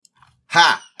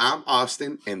Hi, I'm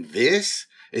Austin, and this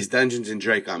is Dungeons &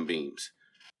 Drake on Beams.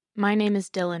 My name is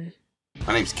Dylan.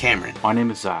 My name's Cameron. My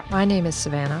name is Zach. My name is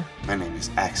Savannah. My name is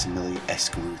Aximili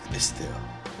Escaruth Estelle.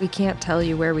 We can't tell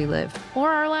you where we live. Or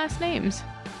our last names.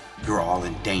 You're all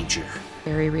in danger.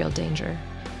 Very real danger.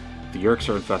 The Yeerks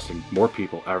are infesting more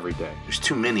people every day. There's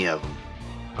too many of them.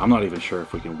 I'm not even sure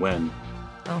if we can win.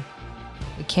 Oh,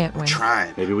 we can't win. We're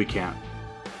trying. Maybe we can't.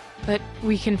 But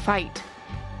we can fight.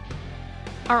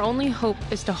 Our only hope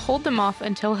is to hold them off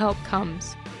until help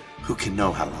comes. Who can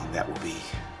know how long that will be?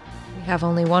 We have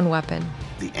only one weapon,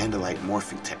 The Andalite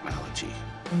morphing technology.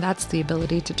 and that's the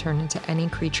ability to turn into any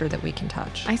creature that we can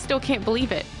touch. I still can't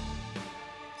believe it.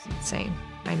 It's insane.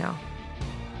 I know.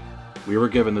 We were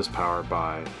given this power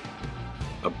by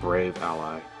a brave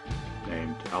ally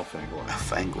named Elfangor.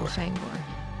 Elfangor. Fangor.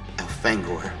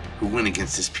 Elfangor, who went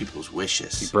against his people's He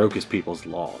wishes. broke his people's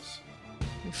laws.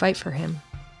 We fight for him.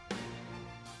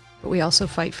 But we also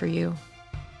fight for you.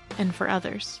 And for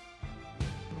others.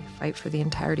 We fight for the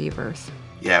entirety of Earth.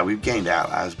 Yeah, we've gained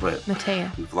allies, but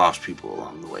Matea, we've lost people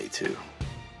along the way, too.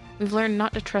 we've learned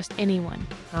not to trust anyone.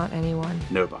 Not anyone.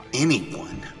 Nobody.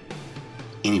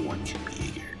 Anyone can be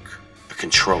a Yeerk, a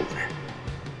controller.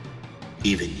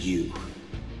 Even you.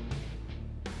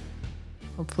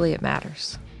 Hopefully it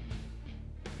matters.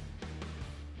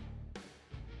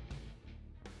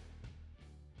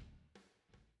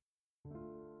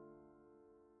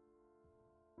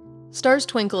 Stars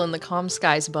twinkle in the calm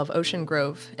skies above Ocean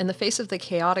Grove, in the face of the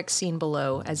chaotic scene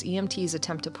below, as EMTs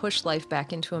attempt to push life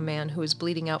back into a man who is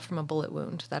bleeding out from a bullet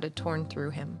wound that had torn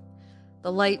through him.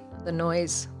 The light, the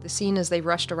noise, the scene as they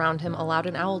rushed around him allowed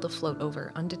an owl to float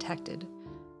over, undetected.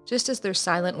 Just as their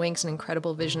silent winks and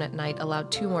incredible vision at night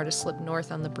allowed two more to slip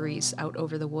north on the breeze out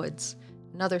over the woods,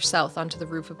 another south onto the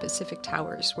roof of Pacific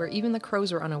Towers, where even the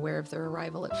crows were unaware of their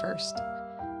arrival at first.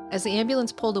 As the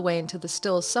ambulance pulled away into the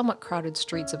still somewhat crowded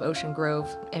streets of Ocean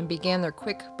Grove and began their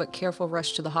quick but careful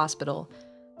rush to the hospital,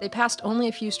 they passed only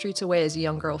a few streets away as a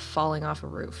young girl falling off a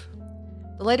roof.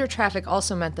 The lighter traffic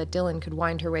also meant that Dylan could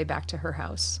wind her way back to her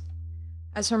house.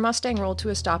 As her Mustang rolled to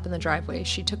a stop in the driveway,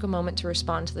 she took a moment to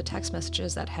respond to the text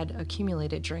messages that had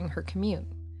accumulated during her commute.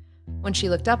 When she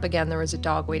looked up again, there was a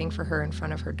dog waiting for her in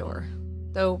front of her door,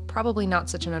 though probably not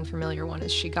such an unfamiliar one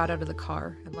as she got out of the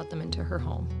car and let them into her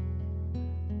home.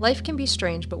 Life can be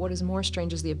strange, but what is more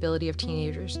strange is the ability of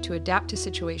teenagers to adapt to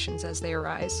situations as they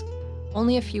arise.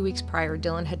 Only a few weeks prior,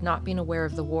 Dylan had not been aware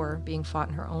of the war being fought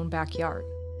in her own backyard.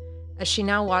 As she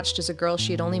now watched as a girl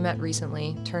she had only met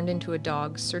recently turned into a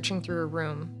dog, searching through her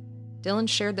room, Dylan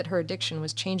shared that her addiction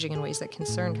was changing in ways that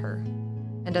concerned her.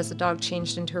 And as the dog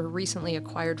changed into her recently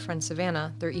acquired friend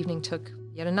Savannah, their evening took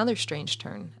yet another strange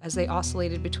turn, as they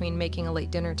oscillated between making a late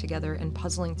dinner together and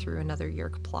puzzling through another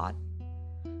Yeerk plot.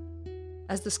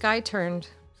 As the sky turned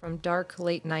from dark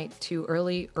late night to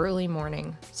early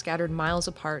morning, scattered miles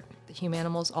apart, the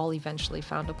humanimals all eventually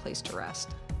found a place to rest.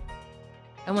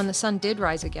 And when the sun did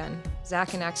rise again,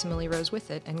 Zach and Aximili rose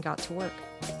with it and got to work.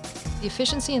 The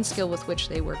efficiency and skill with which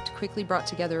they worked quickly brought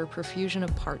together a profusion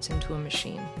of parts into a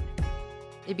machine.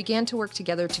 They began to work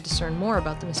together to discern more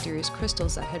about the mysterious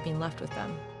crystals that had been left with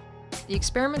them. The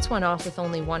experiments went off with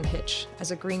only one hitch,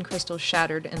 as a green crystal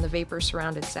shattered and the vapor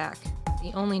surrounded Zach,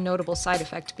 the only notable side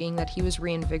effect being that he was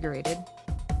reinvigorated.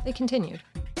 They continued.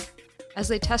 As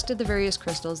they tested the various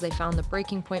crystals, they found the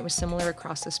breaking point was similar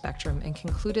across the spectrum and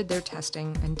concluded their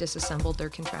testing and disassembled their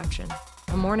contraption.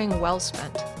 A morning well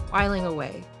spent, whiling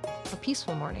away. A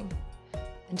peaceful morning.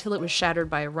 Until it was shattered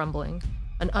by a rumbling.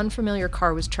 An unfamiliar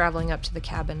car was traveling up to the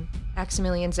cabin.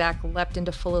 Aximili and Zach leapt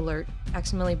into full alert,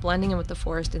 Aximili blending in with the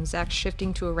forest and Zach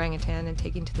shifting to orangutan and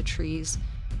taking to the trees.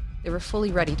 They were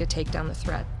fully ready to take down the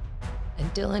threat.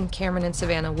 And Dylan, Cameron, and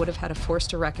Savannah would have had a force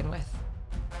to reckon with.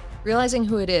 Realizing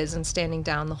who it is and standing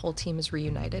down, the whole team is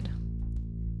reunited.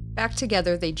 Back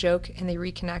together, they joke and they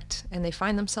reconnect, and they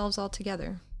find themselves all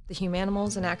together, the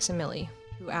Humanimals and Aximili,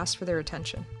 who asked for their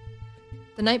attention.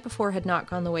 The night before had not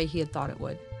gone the way he had thought it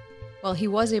would. While he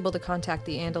was able to contact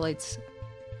the Andalites,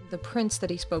 the prince that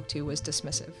he spoke to was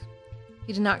dismissive.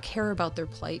 He did not care about their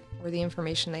plight or the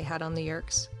information they had on the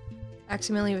Yeerks.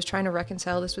 Aximili was trying to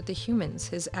reconcile this with the humans,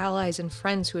 his allies and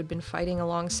friends who had been fighting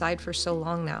alongside for so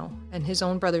long now, and his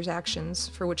own brother's actions,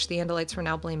 for which the Andalites were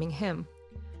now blaming him.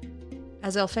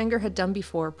 As Elfangor had done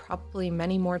before, probably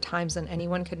many more times than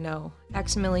anyone could know,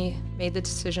 Aximili made the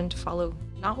decision to follow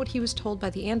not what he was told by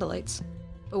the Andalites,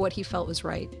 but what he felt was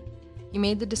right. He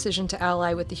made the decision to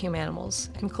ally with the Humanimals,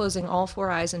 and closing all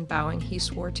four eyes and bowing, he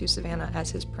swore to Savannah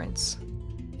as his prince.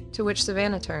 To which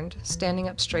Savannah turned, standing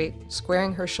up straight,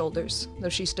 squaring her shoulders, though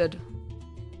she stood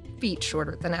feet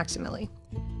shorter than Aximili.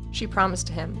 She promised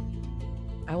to him,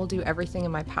 I will do everything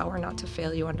in my power not to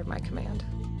fail you under my command.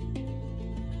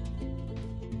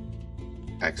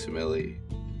 Aximili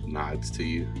nods to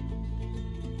you.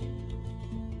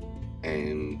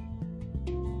 And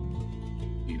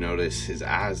you notice his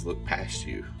eyes look past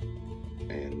you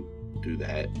and do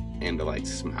that Andalite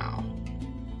smile.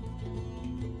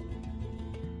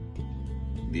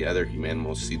 The other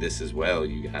humanimals see this as well.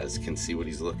 You guys can see what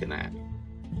he's looking at.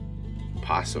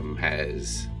 Possum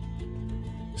has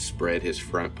spread his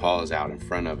front paws out in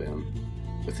front of him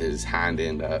with his hind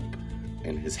end up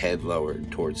and his head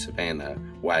lowered towards Savannah,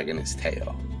 wagging his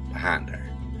tail behind her.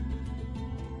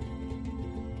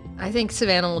 I think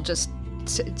Savannah will just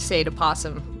say to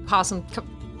Possum, Possum,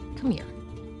 come here.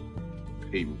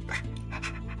 He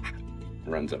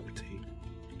runs over to you.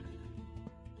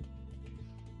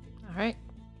 All right.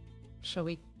 Shall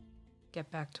we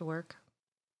get back to work?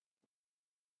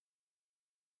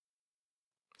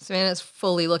 Savannah's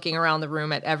fully looking around the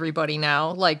room at everybody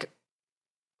now, like,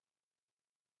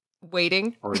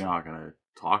 waiting. Are we not going to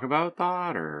talk about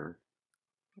that, or?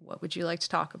 What would you like to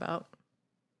talk about?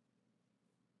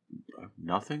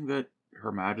 Nothing that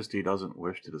Her Majesty doesn't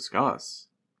wish to discuss.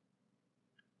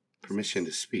 Permission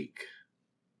to speak,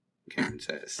 Cameron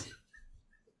says.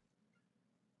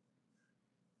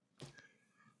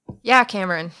 Yeah,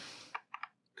 Cameron.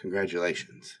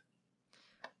 Congratulations.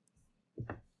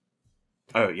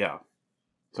 Oh, yeah.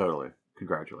 Totally.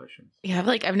 Congratulations. Yeah,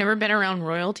 I've never been around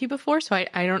royalty before, so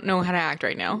I don't know how to act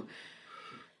right now.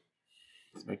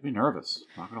 It's making me nervous,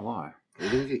 not gonna lie. Are we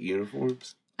gonna get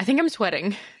uniforms? I think I'm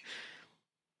sweating.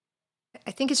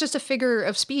 I think it's just a figure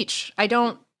of speech. I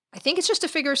think it's just a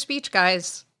figure of speech,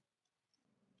 guys.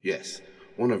 Yes,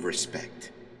 one of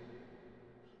respect.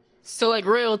 So,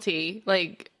 royalty,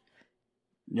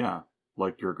 Yeah,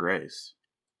 like Your Grace.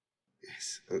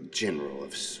 Yes, a general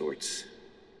of sorts.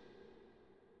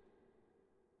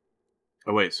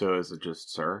 Oh, wait, so is it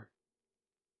just Sir?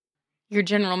 Your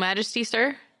General Majesty,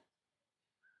 sir?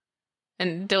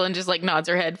 And Dylan just, nods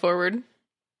her head forward.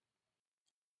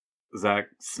 Zach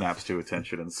snaps to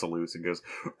attention and salutes and goes,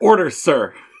 "Order,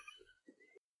 sir!"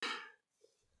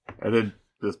 And then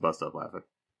just bust up laughing.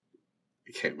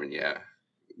 Cameron, yeah.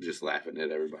 Just laughing at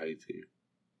everybody, too.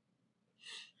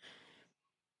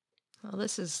 Well,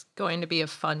 this is going to be a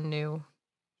fun new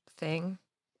thing.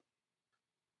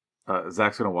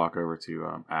 Zach's gonna walk over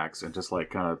to Axe and just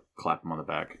kind of clap him on the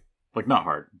back, not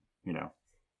hard,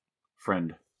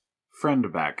 friend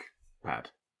back pat.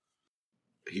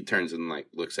 He turns and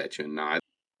looks at you and nods.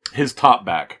 His top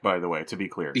back, by the way, to be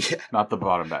clear, Yeah. not the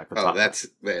bottom back. The top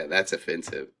that's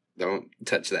offensive. Don't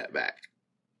touch that back.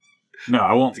 No,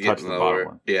 I won't It's touch the getting bottom lower.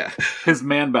 one. Yeah. His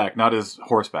man back, not his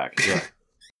horseback. Yeah.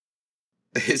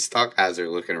 His stalk eyes are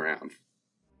looking around.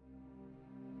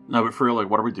 No, but for real,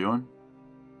 what are we doing?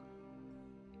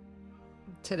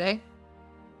 Today?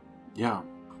 Yeah,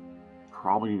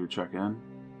 probably need to check in.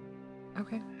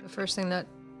 Okay. The first thing that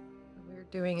we're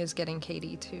doing is getting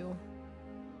Katie to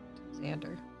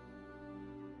Xander.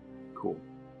 Cool.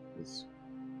 Let's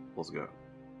go.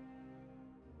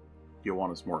 You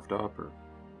want us morphed up, or?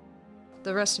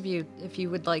 The rest of you, if you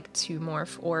would like to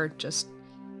morph or just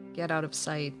get out of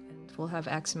sight, and we'll have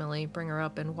Aximili bring her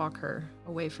up and walk her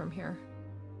away from here.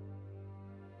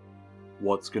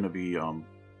 What's gonna be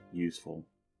useful?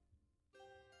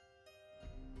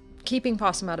 Keeping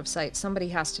Possum out of sight. Somebody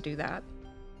has to do that.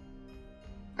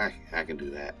 I can do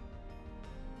that.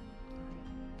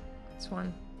 That's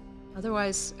one.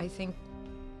 Otherwise, I think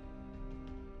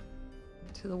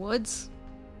to the woods.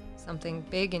 Something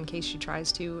big in case she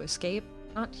tries to escape.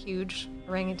 Not huge.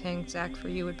 Orangutan, Zach, for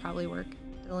you would probably work.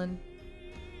 Dylan,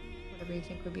 whatever you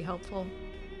think would be helpful.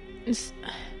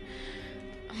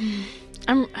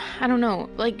 I don't know.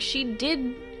 She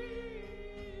did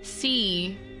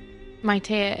see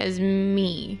Maitea as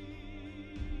me.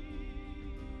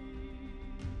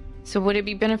 So would it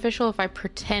be beneficial if I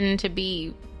pretend to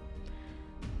be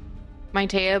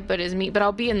Maitea, but as me? But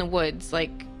I'll be in the woods,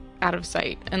 out of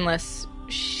sight, unless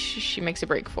she makes a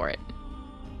break for it.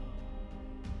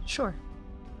 Sure.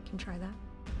 Can try that.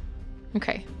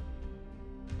 Okay.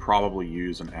 Probably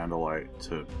use an Andalite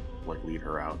to lead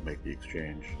her out and make the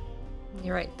exchange.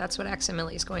 You're right. That's what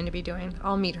Aximili is going to be doing.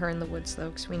 I'll meet her in the woods, though,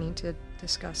 because we need to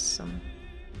discuss some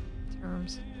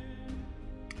terms.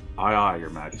 Aye, aye, Your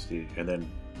Majesty. And then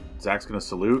Zach's gonna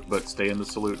salute, but stay in the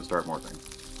salute and start morphing.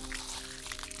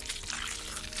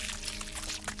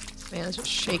 Savannah's just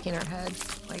shaking her head.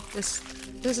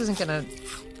 This isn't gonna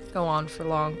go on for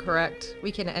long, correct?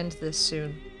 We can end this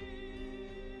soon.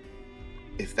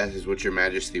 If that is what your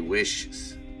majesty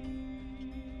wishes.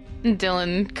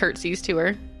 Dylan curtsies to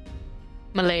her.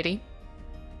 Milady.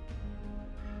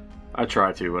 I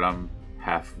try to, but I'm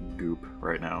half goop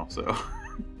right now, so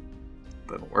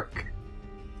doesn't work.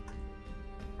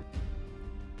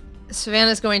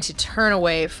 Savannah's going to turn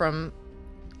away from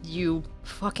you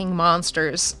fucking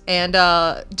monsters and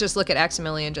just look at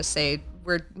Aximili and just say,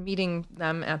 we're meeting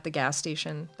them at the gas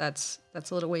station. That's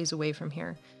a little ways away from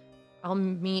here. I'll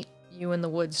meet you in the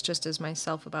woods just as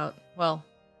myself about, well,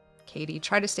 Katie.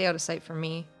 Try to stay out of sight from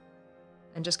me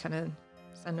and just kind of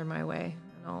send her my way,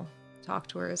 and I'll talk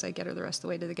to her as I get her the rest of the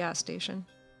way to the gas station.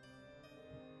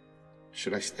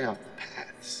 Should I stay off the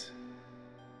paths?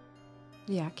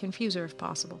 Yeah, confuse her if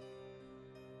possible.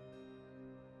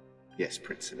 Yes,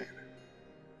 Prince Savannah.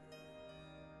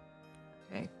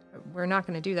 Okay, we're not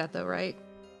going to do that though, right?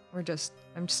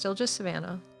 I'm still just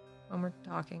Savannah when we're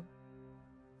talking.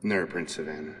 No, Prince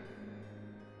Savannah.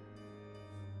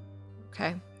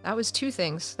 Okay, that was two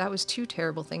things. That was two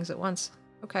terrible things at once.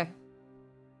 Okay.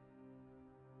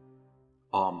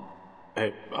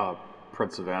 Hey,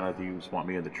 Prince Savannah, do you just want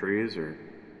me in the trees, or?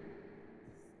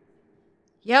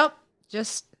 Yep,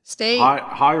 just stay...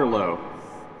 High or low?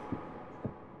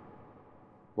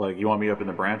 Like, you want me up in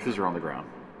the branches or on the ground?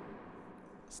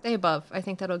 Stay above. I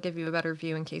think that'll give you a better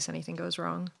view in case anything goes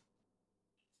wrong.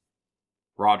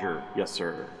 Roger. Yes,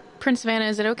 sir. Prince Savannah,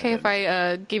 is it okay if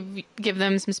I give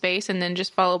them some space and then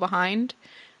just follow behind?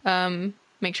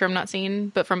 Make sure I'm not seen,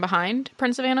 but from behind,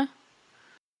 Prince Savannah?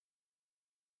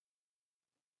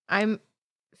 I'm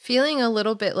feeling a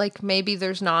little bit like maybe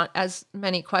there's not as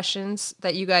many questions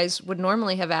that you guys would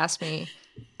normally have asked me,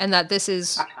 and that this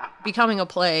is becoming a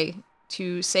play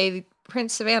to say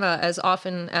Prince Savannah as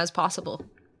often as possible.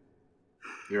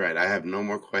 You're right. I have no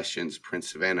more questions,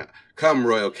 Prince Savannah. Come,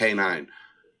 Royal Canine.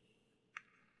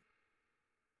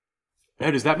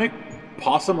 Hey, does that make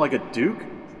Possum like a duke?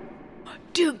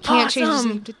 Duke Can't change his Possum!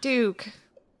 name to Duke.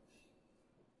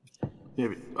 Yeah,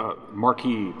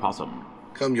 Marquis Possum.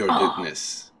 Come, your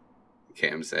Dukeness,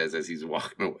 Cam says as he's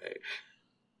walking away.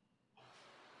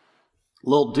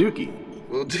 Lil Dookie.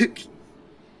 Well, Duke.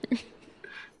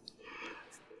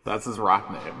 That's his rock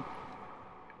name.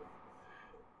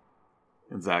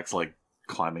 And Zach's like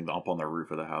climbing up on the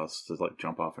roof of the house to like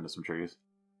jump off into some trees.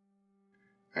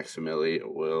 Aximili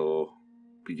will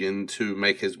begin to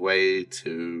make his way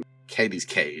to Katie's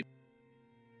cave.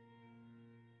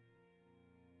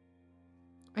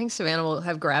 I think Savannah will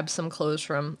have grabbed some clothes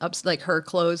from like her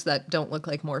clothes that don't look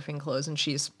like morphing clothes, and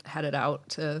she's headed out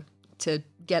to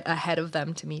get ahead of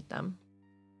them to meet them.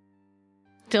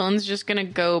 Dylan's just gonna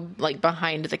go, like,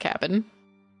 behind the cabin.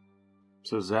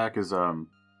 So Zach is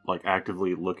like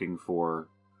actively looking for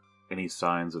any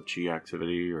signs of Chi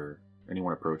activity or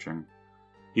anyone approaching.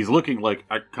 He's looking like,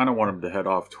 I kind of want him to head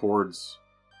off towards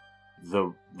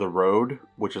the road,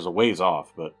 which is a ways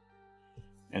off, but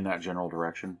in that general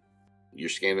direction. You're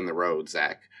scanning the road,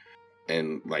 Zach,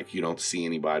 and like you don't see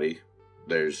anybody.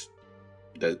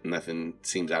 Nothing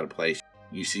seems out of place.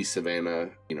 You see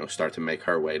Savannah, start to make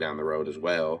her way down the road as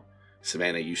well.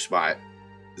 Savannah, you spot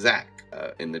Zach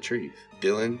in the trees.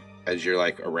 Dylan, as you're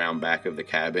like around back of the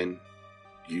cabin,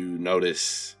 you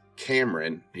notice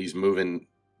Cameron. He's moving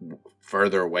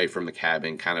further away from the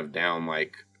cabin, kind of down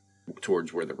like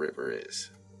towards where the river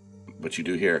is. But you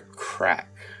do hear a crack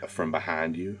from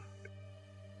behind you.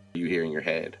 You hear in your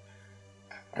head,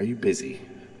 "Are you busy?"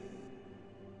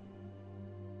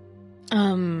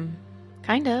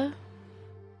 Kinda.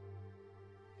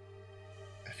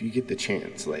 If you get the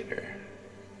chance later,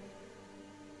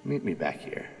 meet me back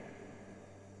here.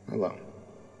 Alone.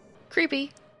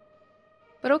 Creepy.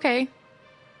 But okay.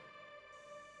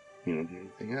 You don't do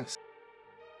anything else.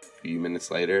 A few minutes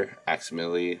later,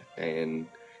 Aximili and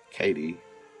Katie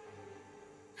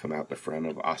come out the front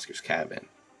of Oscar's cabin,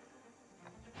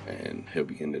 and he'll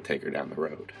begin to take her down the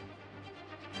road.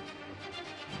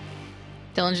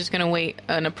 Dylan's just gonna wait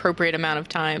an appropriate amount of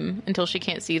time until she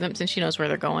can't see them, since she knows where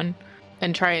they're going,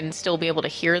 and try and still be able to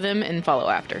hear them and follow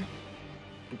after.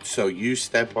 So you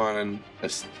step on a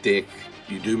stick.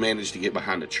 You do manage to get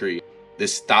behind a tree.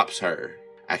 This stops her.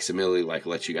 Aximili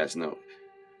lets you guys know.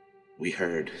 We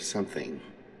heard something,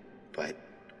 but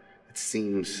it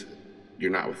seems you're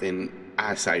not within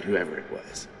eyesight, whoever it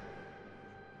was.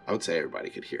 I would say everybody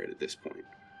could hear it at this point.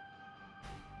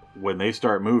 When they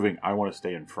start moving, I want to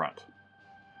stay in front.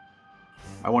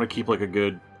 I want to keep like a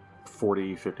good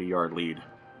 40, 50 yard lead.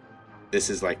 This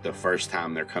is like the first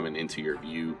time they're coming into your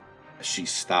view. She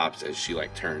stops as she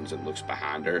turns and looks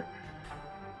behind her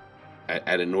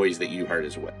at a noise that you heard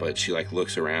as well. But she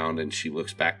looks around and she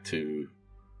looks back to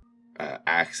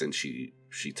Axe, and she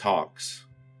talks,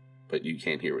 but you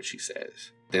can't hear what she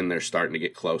says. Then they're starting to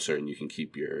get closer, and you can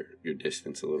keep your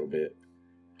distance a little bit.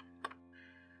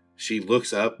 She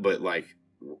looks up, but like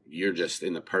you're just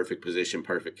in the perfect position,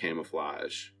 perfect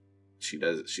camouflage. She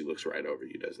looks right over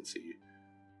you, doesn't see you.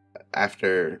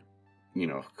 After,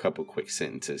 a couple quick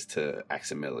sentences to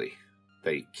Aximili,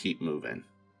 they keep moving.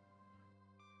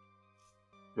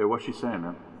 Hey, what's she saying,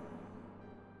 man?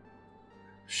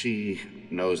 She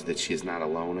knows that she is not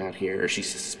alone out here, or she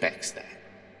suspects that.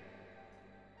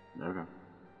 Okay.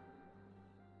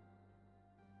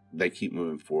 They keep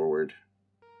moving forward.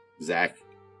 Zach,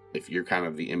 if you're kind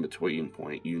of the in-between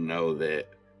point, you know that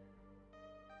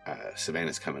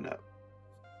Savannah's coming up.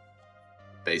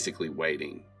 Basically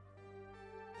waiting.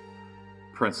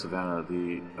 Prince Savannah,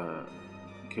 the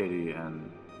Katie and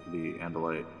the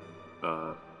Andalite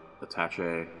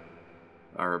attaché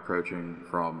are approaching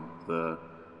from the,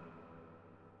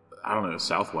 I don't know,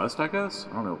 southwest, I guess?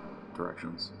 I don't know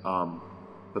directions.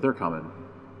 But they're coming.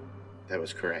 That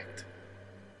was correct.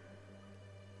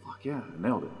 Fuck yeah, I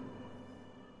nailed it.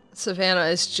 Savannah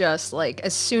is just like,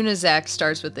 as soon as Zach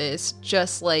starts with this,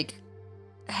 just like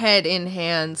head in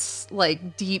hands,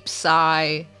 like deep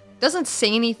sigh. Doesn't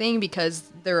say anything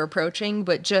because they're approaching,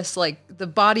 but just like the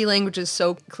body language is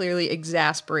so clearly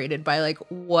exasperated by like,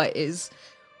 what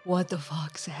the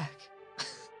fuck, Zach?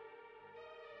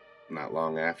 Not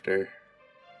long after,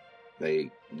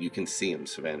 you can see him,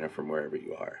 Savannah, from wherever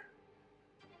you are.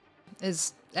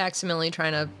 Is Aximili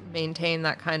trying to maintain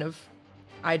that kind of,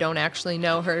 I don't actually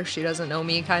know her, she doesn't know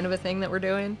me kind of a thing that we're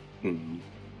doing? Mm-hmm.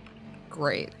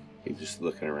 Great. He's just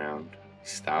looking around. He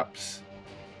stops.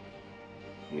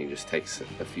 And he just takes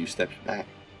a few steps back.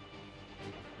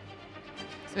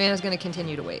 Savannah's going to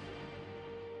continue to wait.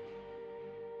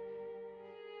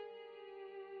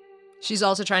 She's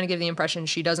also trying to give the impression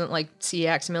she doesn't like see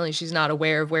Aximili. She's not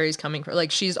aware of where he's coming from.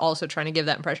 Like, she's also trying to give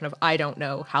that impression of, I don't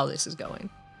know how this is going.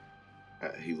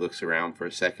 He looks around for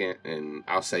a second, and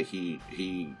I'll say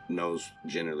he knows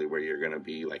generally where you're going to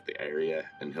be, like the area,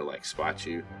 and he'll like spot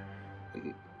you.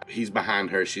 And he's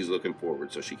behind her. She's looking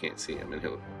forward, so she can't see him. And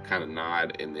he'll kind of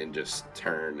nod and then just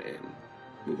turn and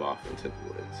move off into the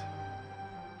woods.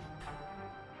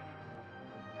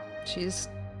 She's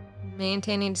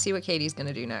maintaining to see what Katie's going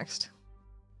to do next.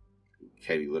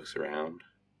 Katie looks around.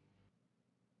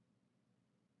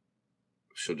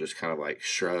 She'll just kind of like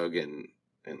shrug and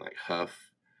like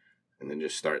huff, and then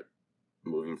just start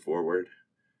moving forward.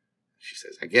 She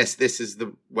says, I guess this is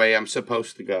the way I'm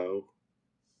supposed to go.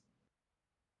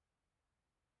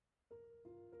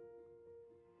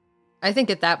 I think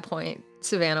at that point,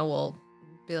 Savannah will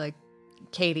be like,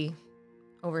 Katie,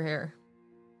 over here.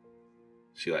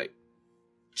 She like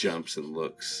jumps and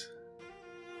looks,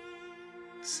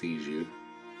 sees you,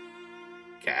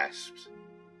 gasps.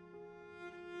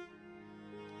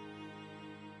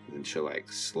 And then she'll like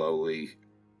slowly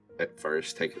at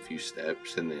first take a few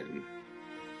steps, and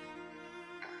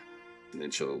then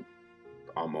she'll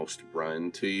almost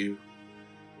run to you.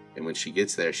 And when she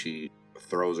gets there, she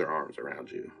throws her arms around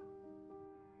you.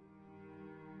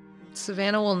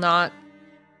 Savannah will not,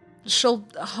 she'll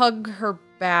hug her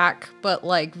back, but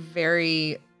like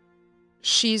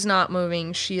she's not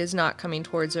moving, she is not coming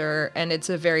towards her, and it's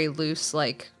a very loose,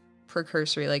 like,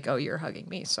 precursory, like, oh, you're hugging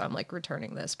me, so I'm like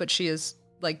returning this. But she is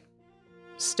like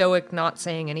stoic, not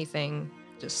saying anything,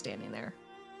 just standing there.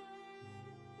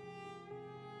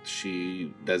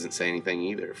 She doesn't say anything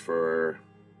either for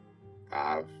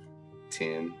 5,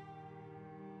 10,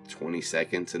 20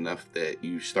 seconds, enough that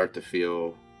you start to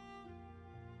feel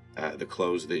the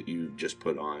clothes that you just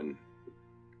put on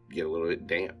get a little bit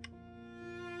damp.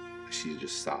 She's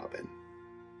just sobbing.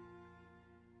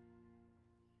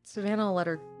 Savannah will let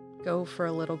her go for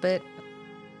a little bit.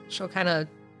 She'll kind of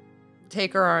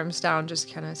take her arms down,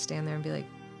 just kind of stand there and be like,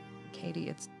 Katie,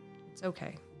 it's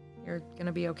okay. You're going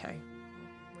to be okay.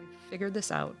 We figured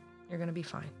this out. You're going to be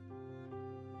fine.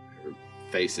 Her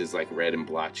face is like red and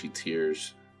blotchy,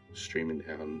 tears streaming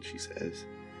down. She says,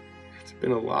 it's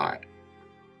been a lot.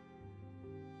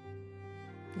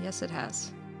 Yes, it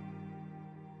has.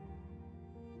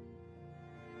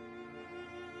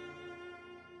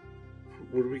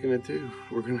 What are we gonna do?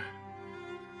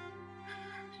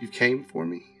 You came for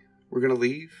me? We're gonna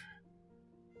leave?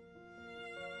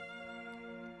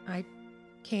 I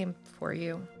came for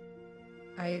you.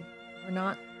 We're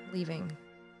not leaving,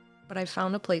 but I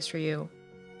found a place for you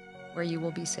where you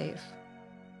will be safe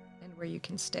and where you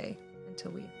can stay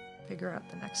until we figure out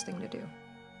the next thing to do.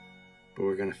 But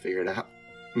we're gonna figure it out.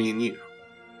 Me and you.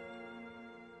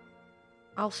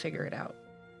 I'll figure it out.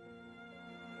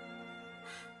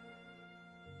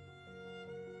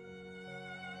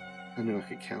 I knew I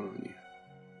could count on you.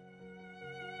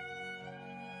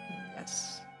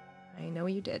 Yes, I know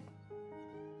you did.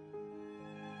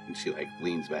 And she like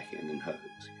leans back in and hugs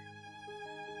you.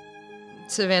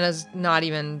 Savannah's not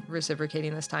even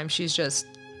reciprocating this time. She's just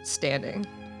standing.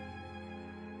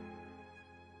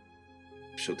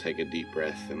 She'll take a deep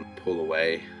breath and pull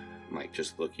away and like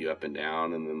just look you up and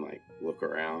down and then like look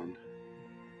around.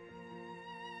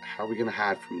 How are we gonna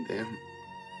hide from them?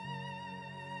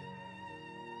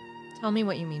 Tell me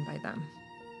what you mean by them.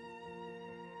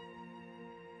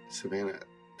 Savannah,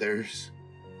 there's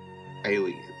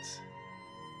aliens.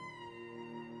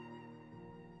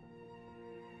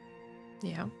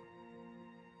 Yeah.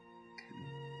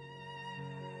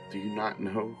 Do you not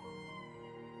know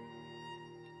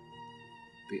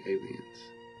the aliens?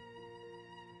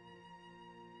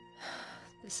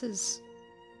 This is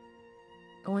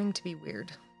going to be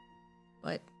weird,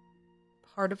 but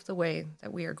part of the way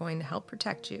that we are going to help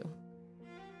protect you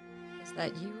is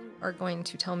that you are going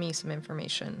to tell me some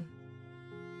information,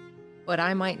 but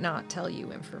I might not tell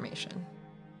you information.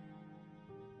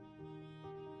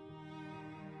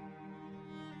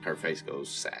 Her face goes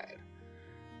sad.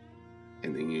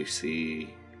 And then you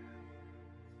see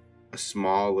a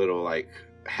small little, like,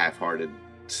 half-hearted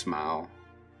smile.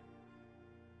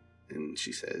 And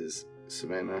she says,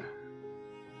 Savannah,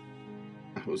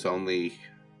 I was only...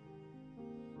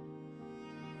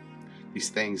 These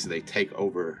things, they take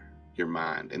over your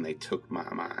mind, and they took my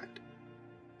mind.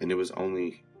 And it was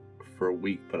only for a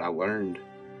week, but I learned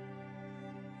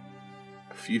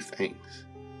a few things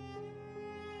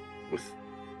with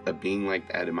a being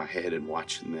like that in my head and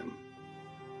watching them.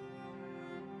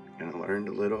 And I learned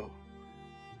a little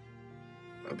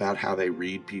about how they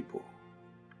read people.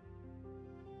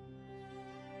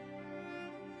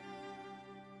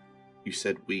 You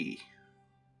said we're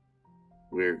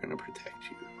gonna protect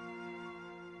you.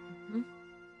 Mm-hmm.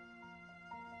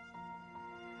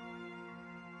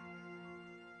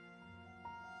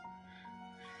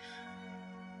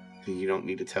 Then you don't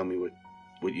need to tell me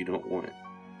what you don't want.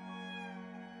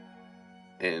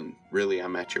 And really,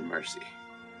 I'm at your mercy.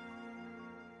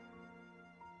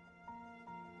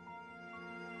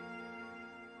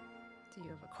 Do you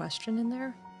have a question in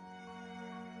there?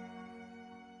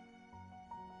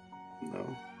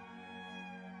 No.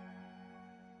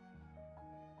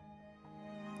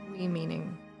 We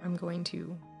meaning I'm going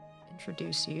to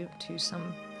introduce you to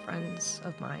some friends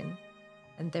of mine,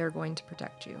 and they're going to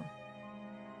protect you.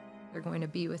 They're going to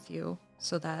be with you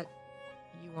so that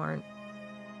you aren't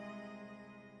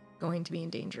going to be in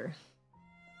danger.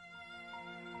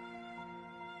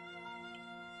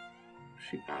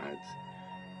 She nods.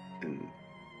 And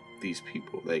these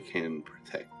people, they can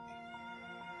protect me.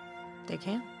 They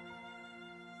can?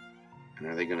 And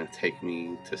are they going to take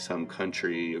me to some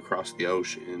country across the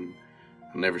ocean?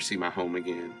 I'll never see my home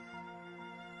again.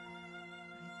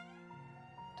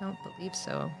 Don't believe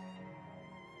so.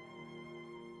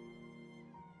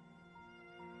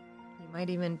 You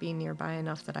might even be nearby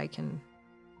enough that I can...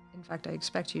 In fact, I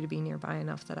expect you to be nearby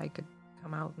enough that I could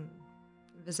come out and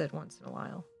visit once in a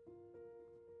while.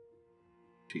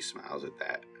 She smiles at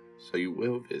that. So you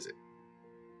will visit.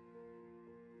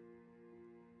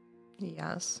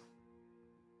 Yes.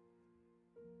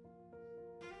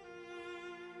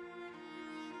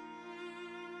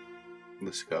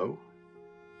 Let's go.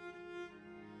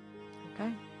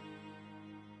 Okay.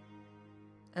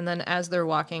 And then as they're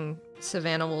walking,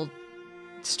 Savannah will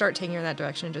start taking her in that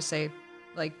direction and just say,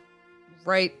 like,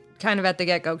 right kind of at the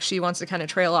get-go, she wants to kind of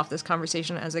trail off this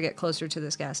conversation as they get closer to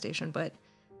this gas station, but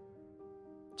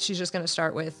she's just going to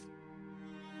start with,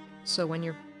 so when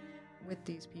you're with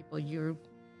these people, you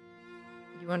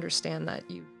understand that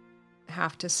you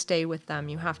have to stay with them.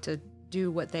 You have to do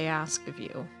what they ask of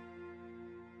you.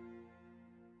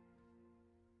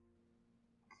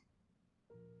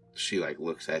 She, like,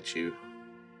 looks at you.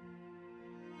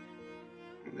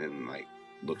 And then, like,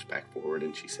 looks back forward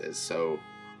and she says, so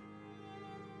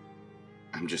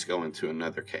I'm just going to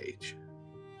another cage.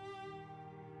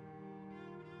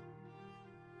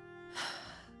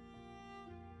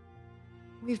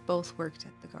 We've both worked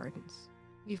at the gardens.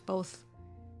 We've both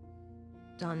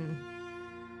done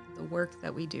the work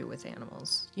that we do with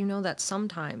animals. You know that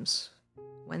sometimes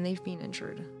when they've been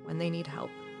injured, when they need help,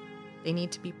 they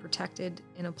need to be protected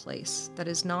in a place that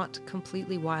is not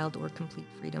completely wild or complete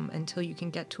freedom until you can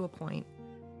get to a point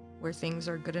where things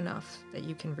are good enough that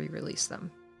you can re-release them.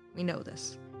 We know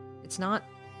this. It's not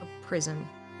a prison.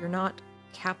 You're not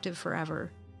captive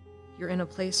forever. You're in a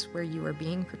place where you are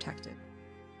being protected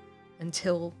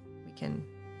until we can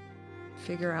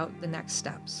figure out the next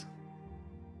steps.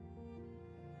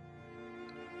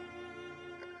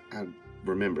 I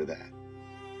remember that.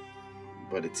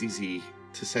 But it's easy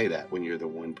to say that when you're the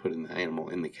one putting the animal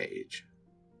in the cage.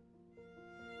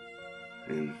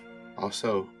 And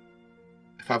also,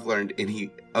 if I've learned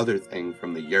any other thing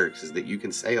from the Yeerks, is that you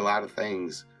can say a lot of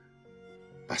things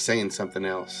by saying something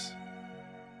else.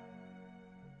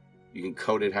 You can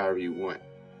code it however you want.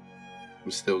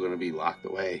 I'm still going to be locked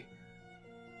away.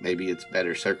 Maybe it's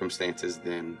better circumstances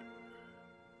than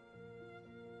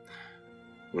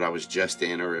what I was just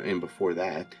in or in before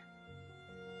that.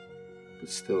 But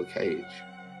still a cage.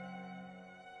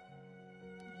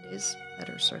 It is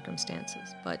better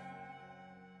circumstances, but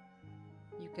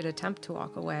you could attempt to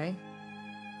walk away.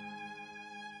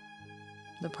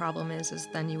 The problem is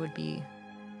then you would be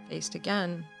faced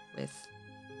again with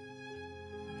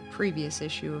the previous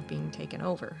issue of being taken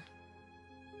over.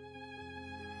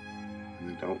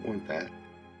 And I don't want that.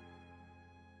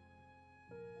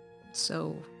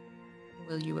 So,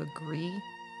 will you agree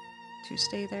to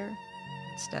stay there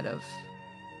instead of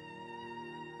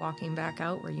walking back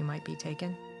out where you might be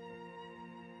taken?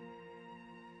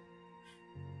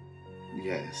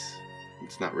 Yes.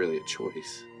 It's not really a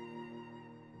choice.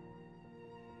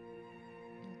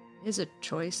 It is a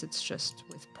choice, it's just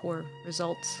with poor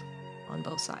results on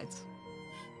both sides.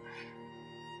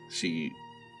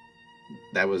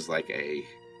 That was like a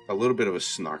little bit of a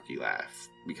snarky laugh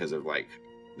because of like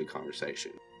the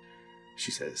conversation.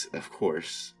 She says, of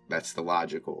course, that's the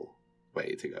logical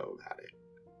way to go about it.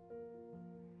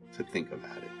 To think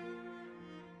about it.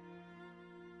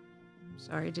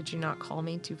 Sorry, did you not call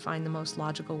me to find the most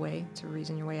logical way to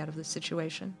reason your way out of this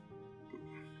situation?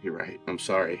 You're right. I'm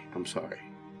sorry.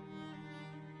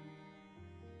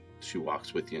 She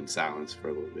walks with you in silence for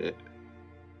a little bit.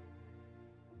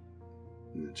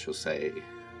 And then she'll say,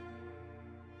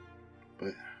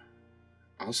 but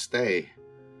I'll stay.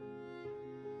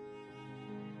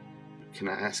 Can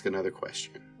I ask another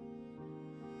question?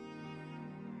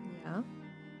 Yeah?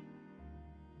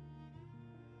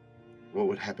 What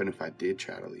would happen if I did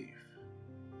try to leave?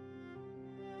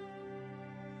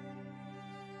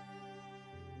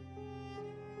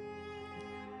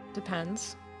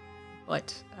 Depends.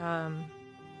 But, you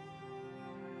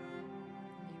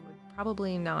would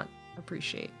probably not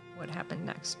appreciate what happened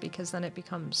next, because then it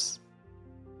becomes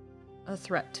a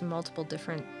threat to multiple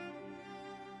different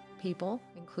people,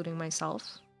 including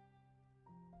myself.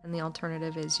 And the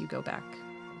alternative is you go back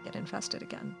and get infested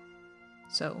again.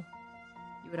 So,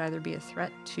 you would either be a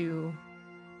threat to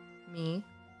me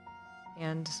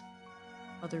and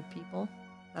other people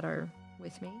that are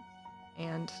with me,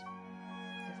 and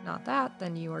if not that,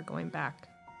 then you are going back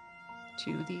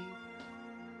to the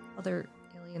other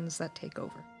aliens that take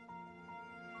over.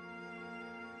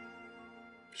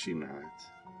 She nods.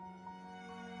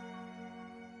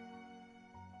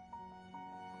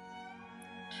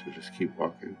 She'll just keep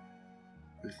walking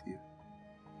with you.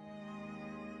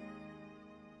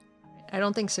 I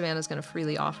don't think Savannah's going to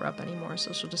freely offer up anymore,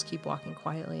 so she'll just keep walking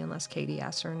quietly unless Katie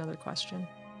asks her another question.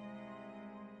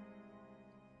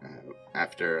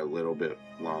 After a little bit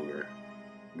longer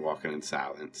walking in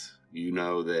silence, you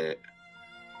know that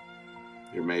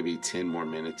you're maybe 10 more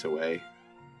minutes away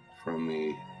from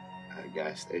the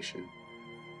gas station.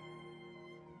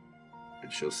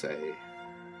 And she'll say,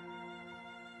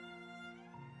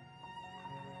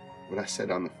 what I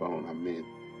said on the phone, I meant.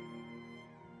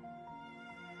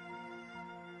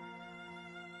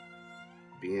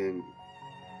 Being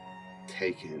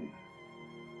taken,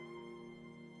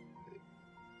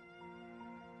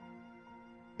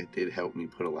 it did help me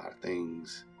put a lot of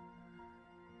things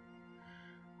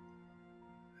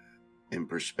in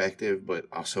perspective, but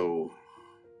also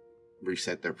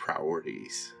reset their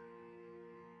priorities.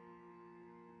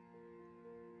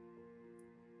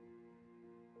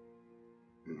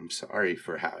 And I'm sorry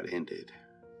for how it ended.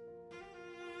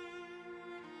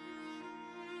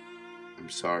 I'm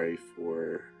sorry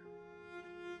for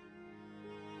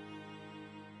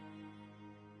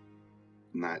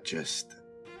not just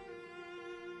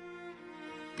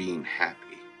being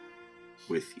happy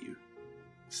with you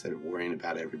instead of worrying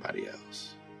about everybody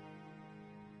else.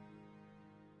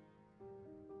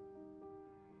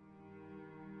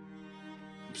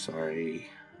 I'm sorry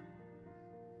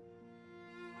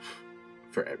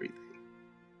for everything.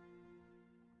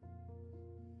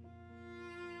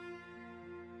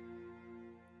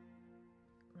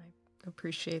 I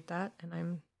appreciate that, and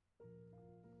I'm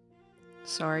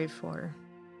sorry for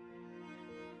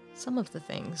some of the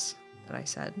things that I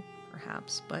said,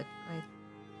 perhaps, but I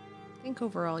think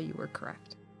overall you were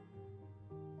correct.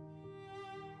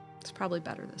 It's probably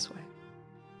better this way.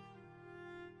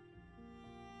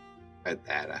 At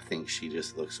that, I think she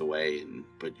just looks away,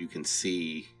 but you can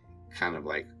see kind of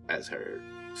like as her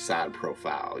side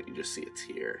profile, you just see a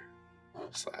tear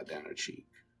slide down her cheek.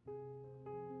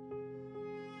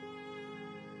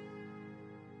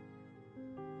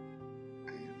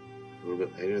 little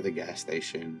bit later, the gas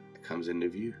station comes into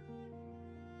view.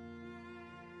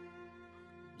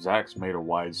 Zach's made a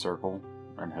wide circle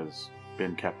and has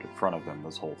been kept in front of them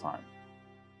this whole time.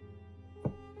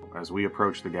 As we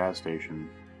approach the gas station,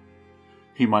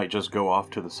 he might just go off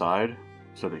to the side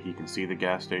so that he can see the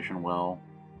gas station well,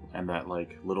 and that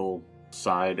like little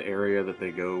side area that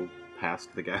they go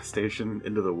past the gas station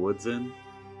into the woods in.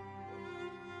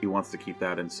 He wants to keep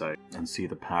that in sight and see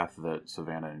the path that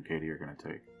Savannah and Katie are going to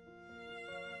take.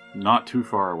 Not too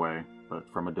far away, but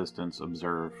from a distance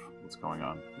observe what's going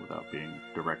on without being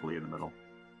directly in the middle.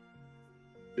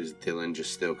 Is Dylan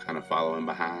just still kind of following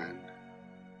behind?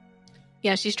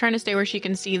 Yeah, she's trying to stay where she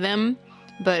can see them,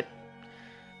 but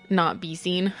not be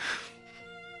seen.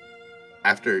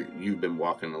 After you've been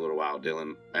walking a little while,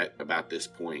 Dylan, at about this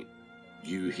point,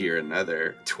 you hear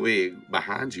another twig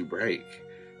behind you break.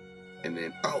 And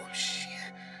then, oh shit,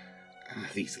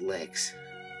 these legs.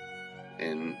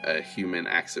 And a human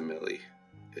Aximili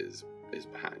is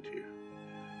behind you.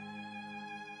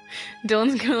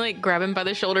 Dylan's gonna like grab him by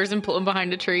the shoulders and pull him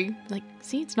behind a tree. Like,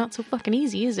 see, it's not so fucking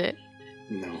easy, is it?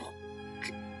 No,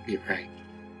 you're right.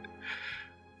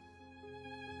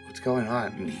 What's going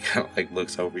on? And he kind of like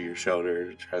looks over your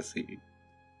shoulder to try to see.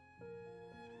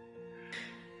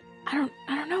 I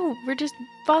don't know. We're just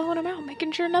following him out,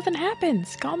 making sure nothing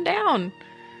happens. Calm down.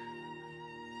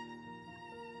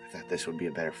 I thought this would be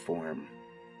a better form,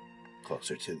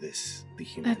 closer to the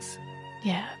humans.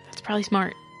 That's probably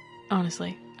smart.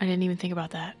 Honestly, I didn't even think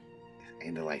about that.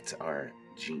 Andalites are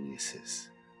geniuses.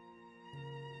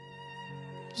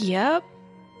 Yep.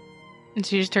 And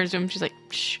she just turns to him. She's like,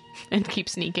 shh, and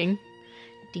keeps sneaking.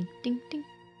 Ding, ding, ding.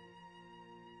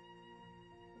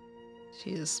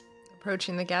 She's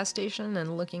approaching the gas station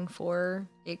and looking for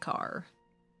a car.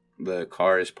 The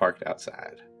car is parked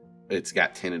outside. It's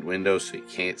got tinted windows, so you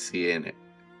can't see in it.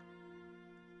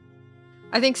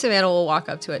 I think Savannah will walk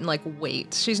up to it and, like,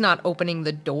 wait. She's not opening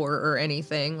the door or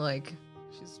anything. Like,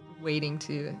 she's waiting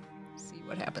to see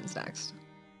what happens next.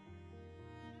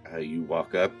 You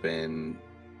walk up and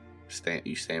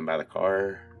stand by the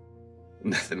car.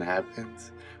 Nothing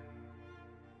happens.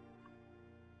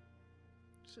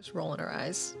 She's just rolling her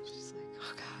eyes. She's like,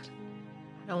 oh,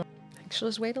 God. I think she'll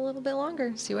just wait a little bit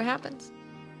longer, see what happens.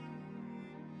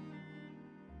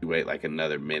 You wait like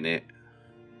another minute.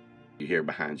 You hear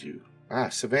behind you,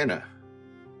 Savannah.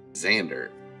 Xander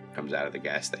comes out of the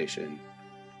gas station,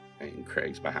 and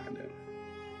Craig's behind him.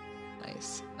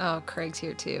 Nice. Oh, Craig's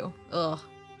here too. Ugh.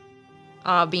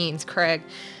 Ah, beans, Craig.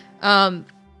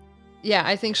 Yeah,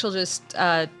 I think she'll just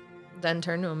then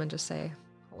turn to him and just say,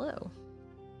 hello.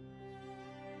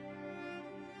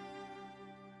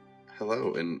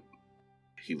 Hello, and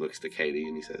he looks to Katie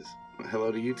and he says,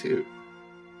 hello to you too.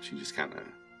 She just kind of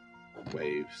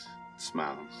waves,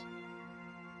 smiles.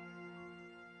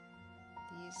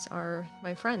 These are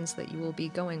my friends that you will be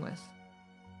going with.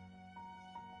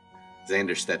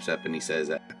 Xander steps up and he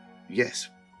says, yes,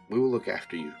 we will look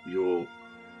after you. You will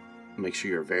make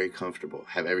sure you're very comfortable,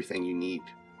 have everything you need.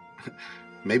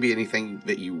 Maybe anything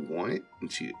that you want.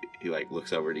 And he like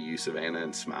looks over to you, Savannah,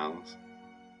 and smiles.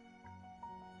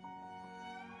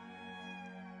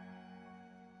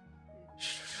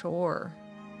 Sure.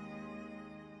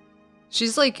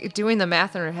 She's like doing the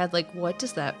math in her head, like, what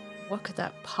could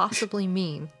that possibly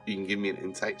mean? You can give me an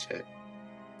insight check.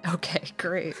 Okay,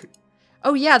 great.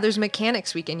 Oh yeah, there's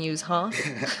mechanics we can use, huh?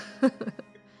 It's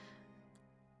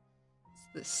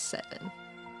the 7.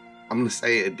 I'm going to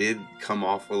say it did come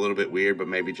off a little bit weird, but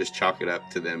maybe just chalk it up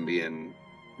to them being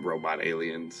robot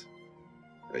aliens.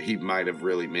 He might have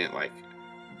really meant, like,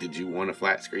 did you want a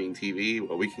flat screen TV?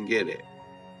 Well, we can get it.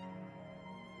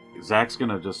 Zach's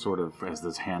gonna just sort of, as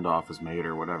this handoff is made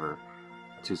or whatever,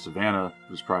 to Savannah,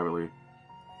 who's privately,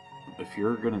 if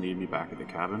you're gonna need me back at the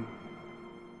cabin,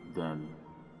 then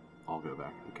I'll go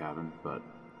back to the cabin, but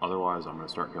otherwise I'm gonna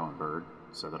start going bird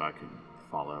so that I can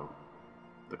follow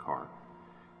the car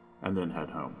and then head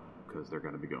home, because they're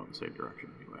gonna be going the same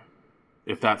direction anyway.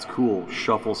 If that's cool,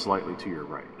 shuffle slightly to your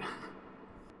right.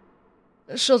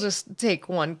 She'll just take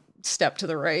one step to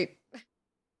the right.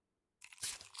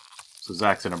 So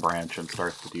Zach's in a branch and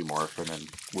starts to demorph, and then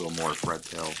will morph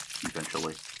Redtail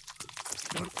eventually.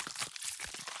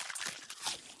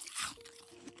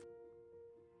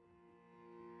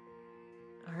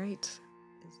 All right.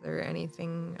 Is there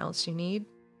anything else you need?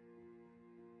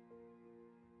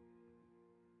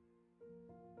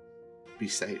 Be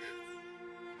safe.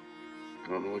 I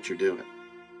don't know what you're doing.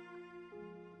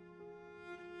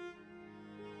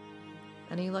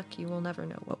 Any luck, you will never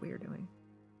know what we are doing.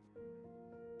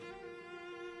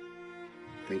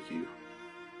 Thank you.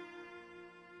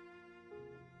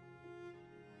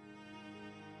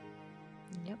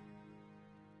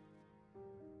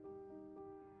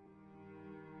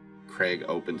 Craig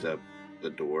opens up the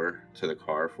door to the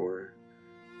car for her.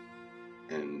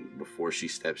 And before she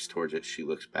steps towards it, she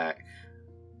looks back.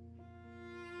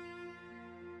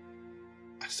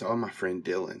 I saw my friend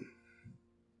Dylan.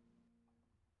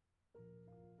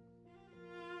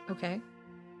 Okay.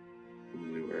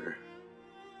 When we were,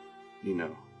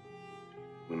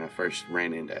 when I first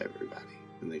ran into everybody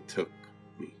and they took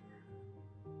me.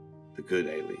 The good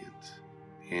aliens,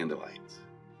 the Andalites.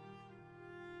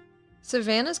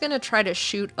 Savannah's gonna try to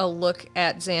shoot a look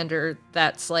at Xander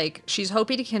that's like, she's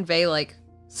hoping to convey, like,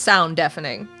 sound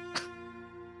deafening.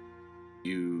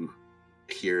 You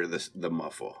hear the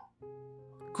muffle.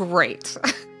 Great.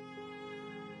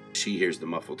 She hears the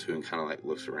muffle too and kind of like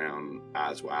looks around,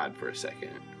 eyes wide for a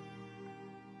second.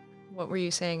 What were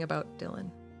you saying about Dylan?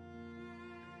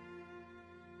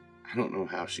 I don't know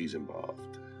how she's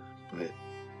involved, but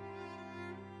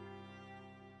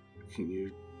can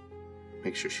you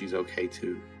make sure she's okay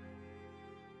too?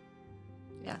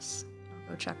 Yes. I'll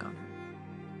go check on her.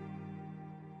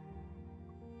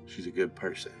 She's a good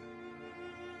person.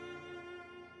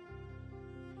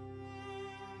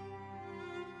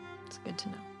 It's good to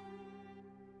know.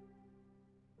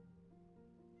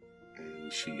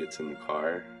 And she gets in the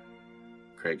car.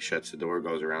 Craig shuts the door,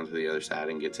 goes around to the other side,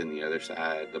 and gets in the other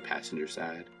side, the passenger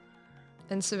side.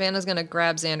 And Savannah's gonna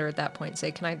grab Xander at that point and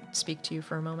say, "Can I speak to you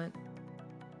for a moment?"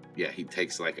 Yeah, he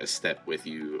takes like a step with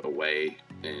you away,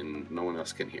 and no one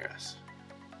else can hear us.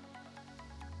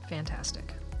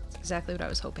 Fantastic. That's exactly what I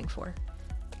was hoping for.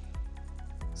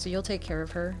 So you'll take care of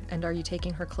her, and are you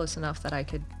taking her close enough that I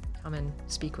could come and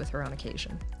speak with her on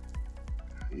occasion?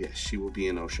 Yes, she will be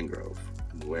in Ocean Grove,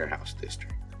 in the warehouse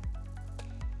district.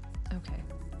 Okay.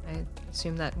 I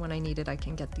assume that when I need it, I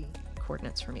can get the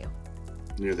coordinates from you.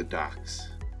 Near the docks.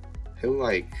 He'll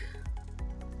like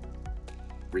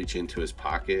reach into his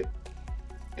pocket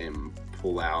and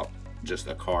pull out just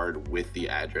a card with the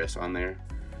address on there.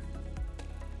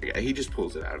 Yeah, he just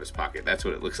pulls it out of his pocket. That's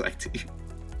what it looks like to you.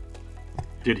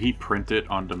 Did he print it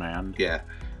on demand? Yeah.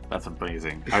 That's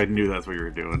amazing. I knew that's what you were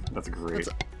doing. That's great.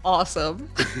 That's awesome.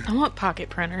 I want pocket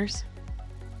printers.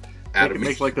 It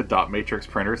makes like the dot matrix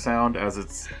printer sound as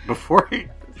it's before he...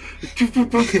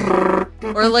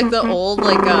 Or like the old,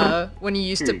 like, when you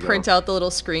used Here to you print go. out the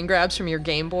little screen grabs from your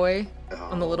Game Boy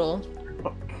on the little...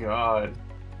 Oh, God.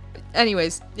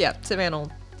 Anyways, yeah, Savannah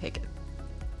will take it.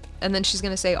 And then she's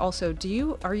gonna say also,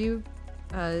 are you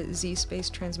Z-space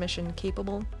transmission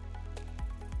capable?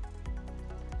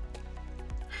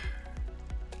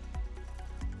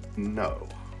 No.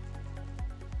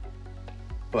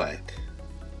 But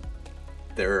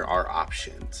there are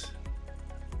options.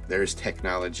 There's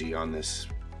technology on this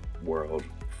world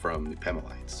from the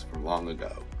Pemalites from long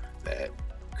ago that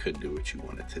could do what you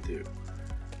wanted to do.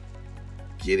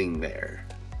 Getting there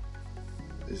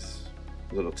is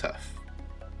a little tough.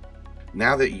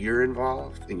 Now that you're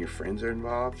involved and your friends are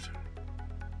involved,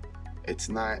 it's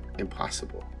not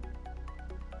impossible.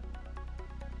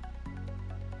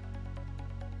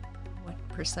 What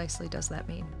precisely does that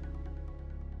mean?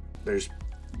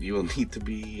 You will need to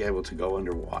be able to go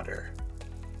underwater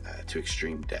to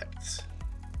extreme depths.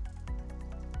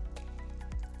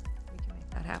 We can make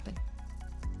that happen.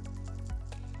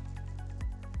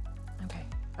 Okay.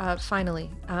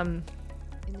 Finally, in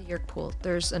the Yerk pool,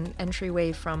 there's an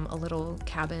entryway from a little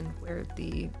cabin where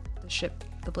the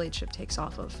blade ship takes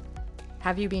off of.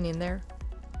 Have you been in there?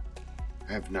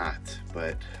 I have not,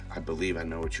 but I believe I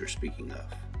know what you're speaking of.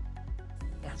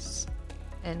 Yes.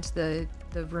 And the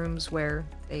rooms where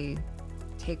they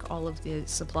take all of the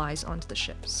supplies onto the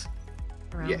ships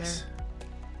around Yes. there.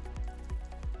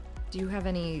 Do you have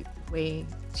any way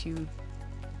to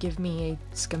give me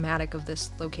a schematic of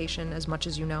this location as much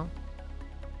as you know?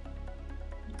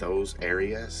 Those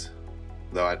areas,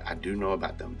 though I do know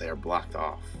about them, they are blocked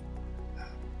off.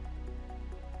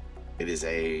 It is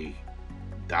a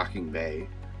docking bay,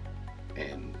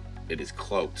 and it is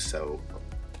cloaked, so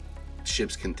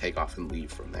ships can take off and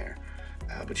leave from there.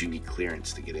 But you need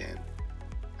clearance to get in.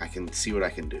 I can see what I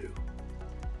can do.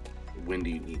 When do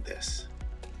you need this?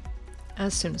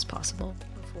 As soon as possible,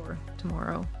 before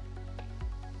tomorrow.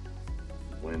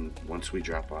 Once we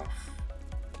drop off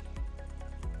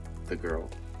the girl,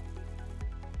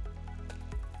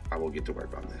 I will get to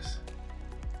work on this.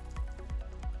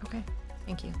 Okay,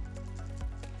 thank you.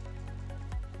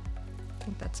 I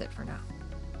think that's it for now.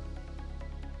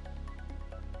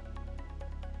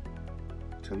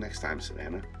 Till next time,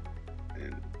 Savannah.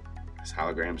 And as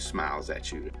Hologram smiles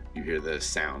at you, you hear the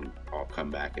sound all come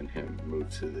back and him move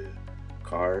to the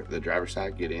car, the driver's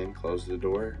side, get in, close the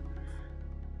door,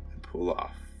 and pull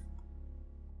off.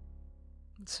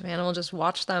 Savannah will just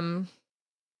watch them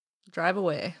drive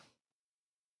away.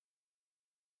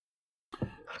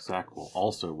 Zach will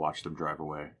also watch them drive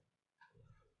away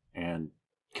and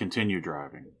continue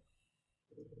driving.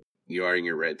 You are in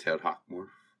your red-tailed hawk morph.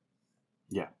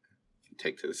 Yeah.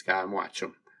 Take to the sky and watch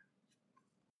them.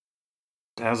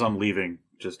 As I'm leaving,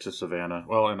 just to Savannah.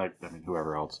 Well, and I mean,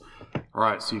 whoever else. All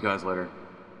right, see you guys later.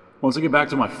 Once I get back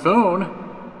to my phone,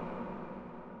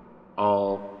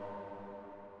 I'll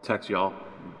text y'all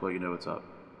and let you know what's up.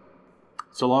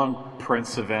 So long, Prince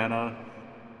Savannah.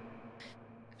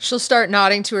 She'll start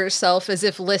nodding to herself as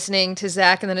if listening to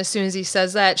Zach, and then as soon as he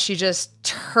says that, she just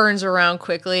turns around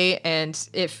quickly, and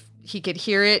if he could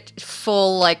hear it,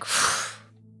 full, like...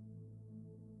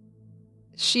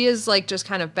 She is, like, just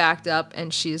kind of backed up,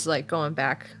 and she's, like, going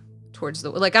back towards the...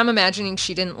 Like, I'm imagining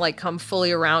she didn't, like, come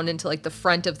fully around into, like, the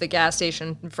front of the gas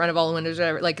station, in front of all the windows,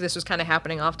 whatever. Like, this was kind of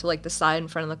happening off to, like, the side in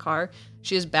front of the car.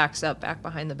 She just backs up back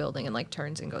behind the building and, like,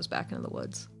 turns and goes back into the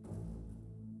woods.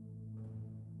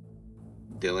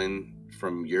 Dylan,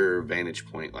 from your vantage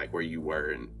point, like where you were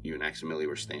and you and Aximili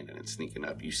were standing and sneaking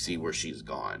up, you see where she's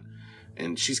gone.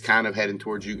 And she's kind of heading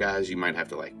towards you guys. You might have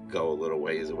to, like, go a little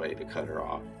ways away to cut her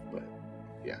off. But,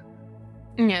 yeah.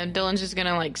 Yeah, Dylan's just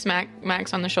gonna, like, smack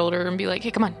Max on the shoulder and be like,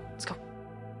 hey, come on, let's go.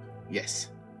 Yes.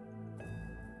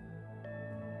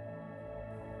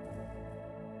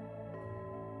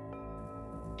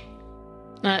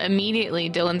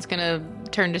 Immediately, Dylan's gonna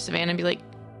turn to Savannah and be like,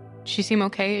 she seem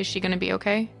okay? Is she gonna be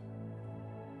okay?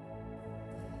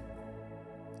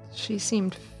 She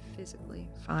seemed physically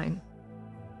fine.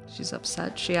 She's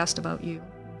upset. She asked about you,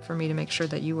 for me to make sure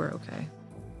that you were okay.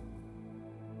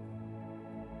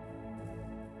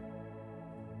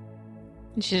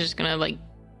 And she's just gonna, like,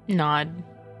 nod.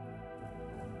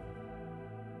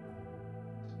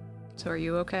 So are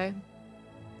you okay?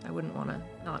 I wouldn't want to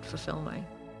not fulfill my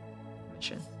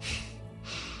mission.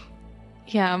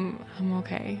 Yeah, I'm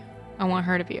okay. I want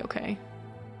her to be okay.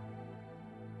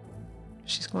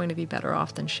 She's going to be better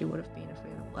off than she would have been if we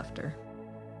had left her.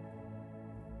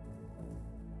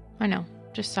 I know.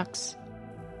 Just sucks.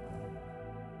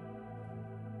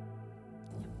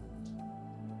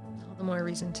 All the more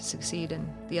reason to succeed in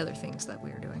the other things that we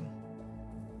are doing.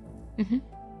 Mm-hmm.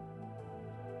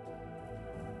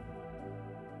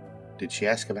 Did she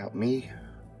ask about me?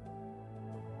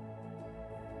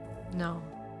 No.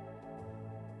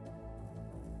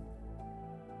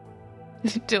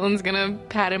 Dylan's gonna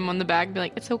pat him on the back and be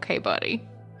like, it's okay, buddy.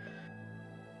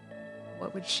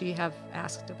 What would she have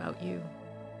asked about you?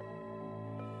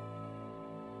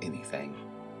 Anything.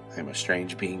 I'm a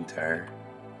strange being to her.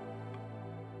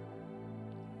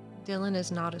 Dylan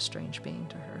is not a strange being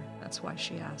to her. That's why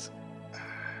she asked.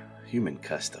 Human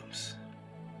customs.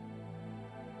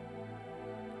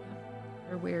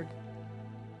 They're weird.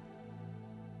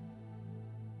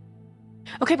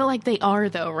 Okay, but, like, they are,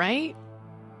 though, right?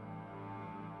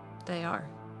 They are.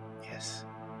 Yes.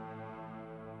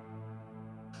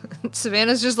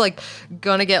 Savannah's just, like,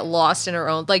 gonna get lost in her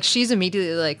own... Like, she's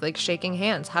immediately, like shaking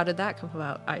hands. How did that come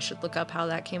about? I should look up how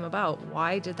that came about.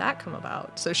 Why did that come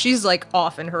about? So she's, like,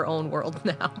 off in her own world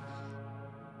now.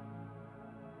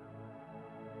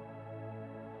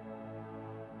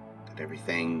 Did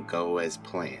everything go as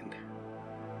planned?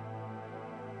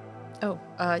 Oh,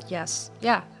 yes.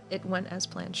 Yeah, it went as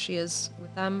planned. She is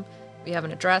with them. We have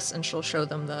an address, and she'll show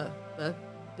them the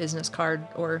business card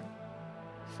or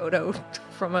photo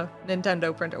from a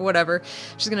Nintendo printer, whatever.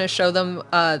 She's going to show them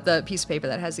the piece of paper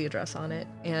that has the address on it,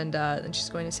 and then she's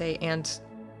going to say, and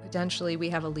potentially we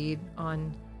have a lead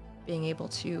on being able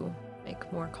to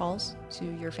make more calls to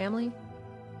your family.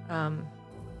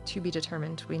 To be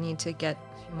determined. We need to get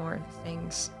a few more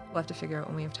things. We'll have to figure out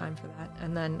when we have time for that.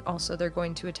 And then also they're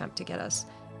going to attempt to get us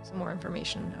some more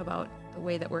information about the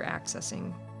way that we're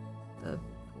accessing the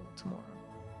pool tomorrow.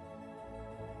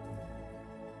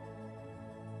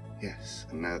 Yes,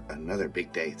 another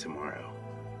big day tomorrow.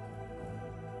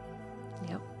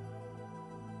 Yep.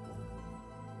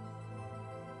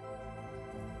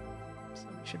 So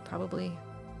we should probably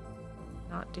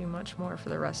not do much more for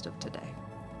the rest of today.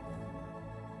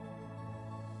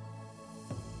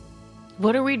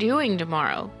 What are we doing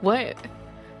tomorrow? What?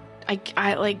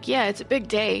 I like, yeah, it's a big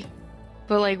day.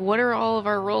 But, like, what are all of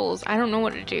our roles? I don't know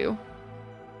what to do.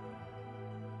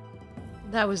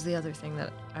 That was the other thing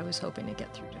that I was hoping to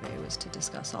get through today, was to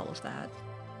discuss all of that.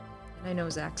 And I know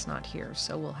Zach's not here,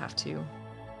 so we'll have to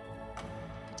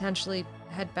potentially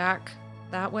head back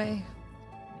that way.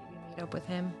 Maybe meet up with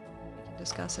him. We can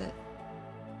discuss it.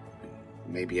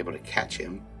 May be able to catch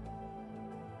him.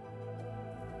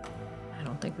 I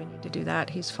don't think we need to do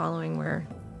that. He's following where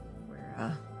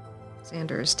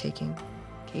Xander is taking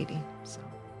Katie, so.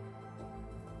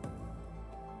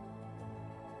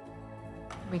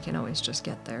 We can always just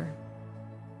get there.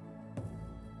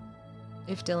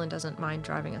 If Dylan doesn't mind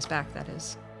driving us back, that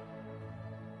is.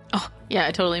 Oh, yeah,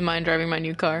 I totally mind driving my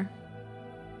new car.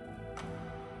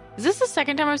 Is this the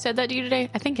second time I've said that to you today?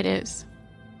 I think it is.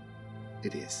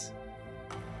 It is.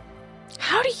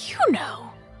 How do you know?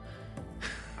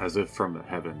 As if from the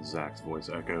heavens, Zach's voice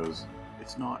echoes,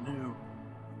 "It's not new."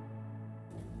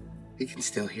 He can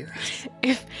still hear us.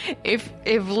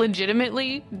 If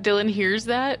legitimately Dylan hears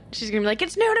that, she's gonna be like,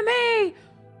 "It's new to me!" I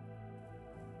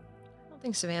don't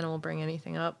think Savannah will bring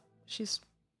anything up. She's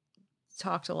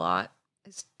talked a lot.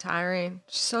 It's tiring.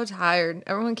 She's so tired.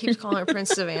 Everyone keeps calling her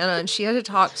Prince Savannah, and she had to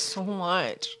talk so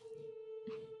much.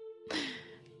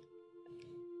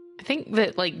 I think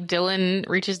that, like, Dylan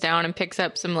reaches down and picks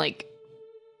up some, like,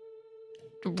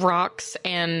 rocks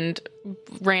and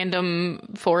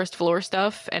random forest floor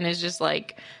stuff and is just,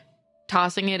 like,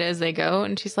 tossing it as they go.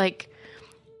 And she's like,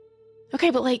 okay,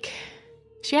 but, like,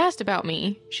 she asked about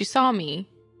me. She saw me.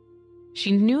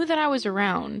 She knew that I was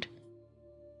around.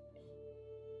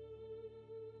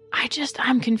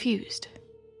 I'm confused.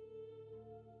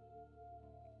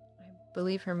 I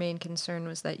believe her main concern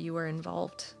was that you were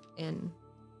involved in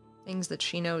things that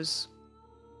she knows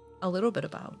a little bit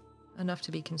about, enough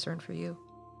to be concerned for you.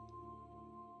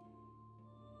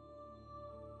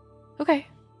 Okay.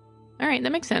 All right,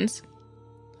 that makes sense.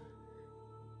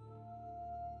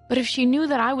 But if she knew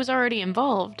that I was already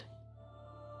involved,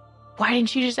 why didn't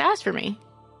she just ask for me?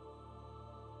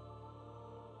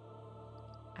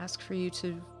 Ask for you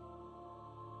to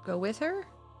go with her?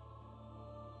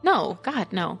 No,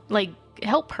 God, no. Like,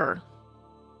 help her.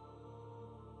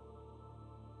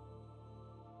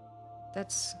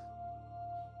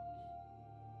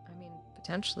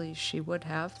 Potentially she would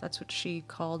have. That's what she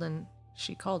called, and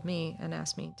she called me and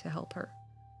asked me to help her.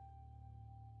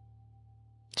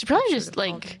 She probably just,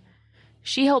 like,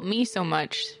 she helped me so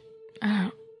much.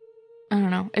 I don't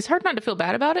know. It's hard not to feel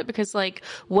bad about it because, like,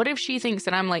 what if she thinks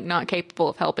that I'm, like, not capable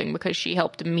of helping because she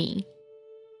helped me?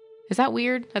 Is that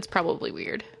weird? That's probably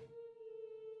weird.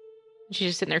 She's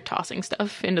just sitting there tossing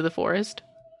stuff into the forest.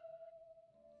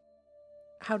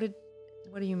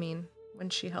 What do you mean when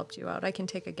she helped you out? I can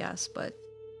take a guess, but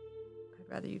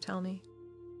I'd rather you tell me.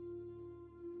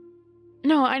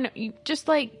 No, I know. Just,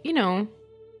 like, you know,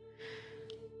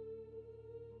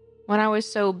 when I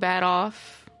was so bad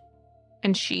off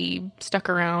and she stuck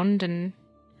around and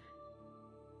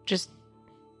just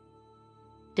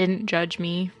didn't judge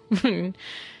me and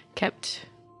kept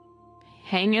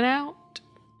hanging out.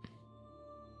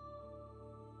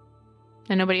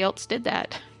 And nobody else did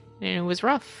that. And it was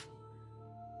rough.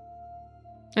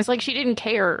 It's like she didn't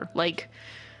care, like,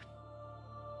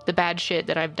 the bad shit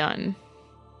that I've done.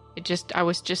 I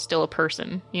was just still a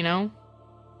person, you know?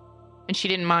 And she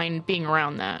didn't mind being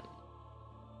around that.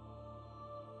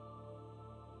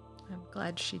 I'm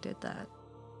glad she did that.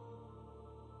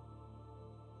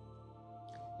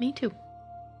 Me too.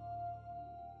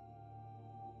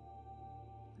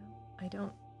 I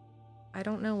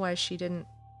don't know why she didn't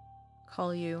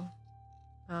call you.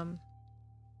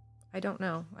 I don't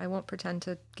know. I won't pretend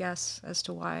to guess as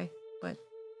to why, but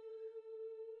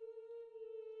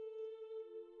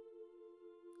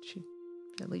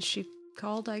at least she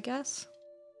called, I guess.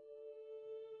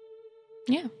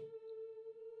 Yeah.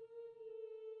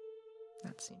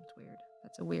 That seems weird.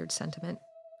 That's a weird sentiment.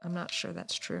 I'm not sure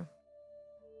that's true.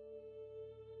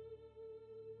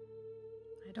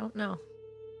 I don't know.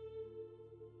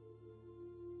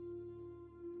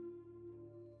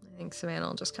 I think Savannah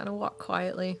will just kind of walk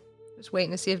quietly, just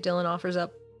waiting to see if Dylan offers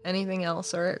up anything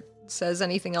else or says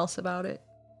anything else about it.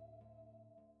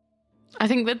 I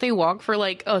think that they walk for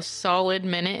like a solid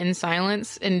minute in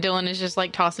silence, and Dylan is just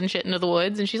like tossing shit into the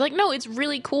woods, and she's like, no, it's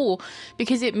really cool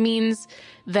because it means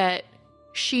that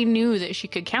she knew that she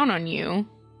could count on you.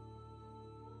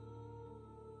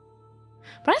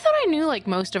 But I thought I knew like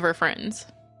most of her friends.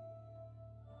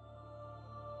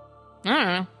 I don't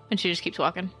know. And she just keeps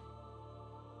walking.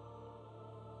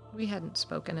 We hadn't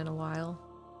spoken in a while.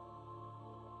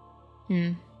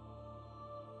 Yeah,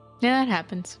 that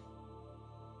happens.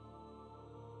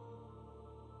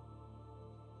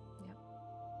 Yep.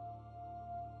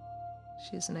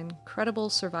 She's an incredible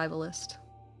survivalist.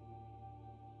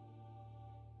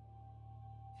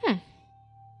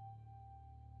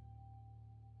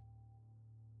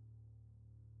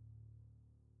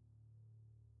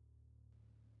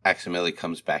 Aximili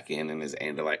comes back in his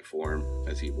Andalite form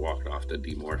as he walked off to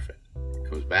demorph it.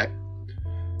 Comes back.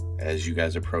 As you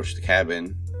guys approach the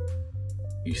cabin,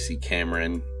 you see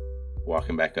Cameron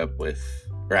walking back up with...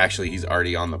 Or actually, he's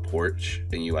already on the porch,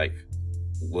 and you, like,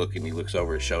 look, and he looks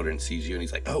over his shoulder and sees you, and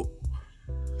he's like, oh!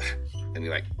 And he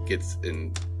like gets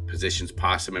in positions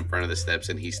Possum in front of the steps,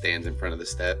 and he stands in front of the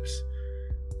steps.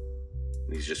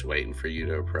 And he's just waiting for you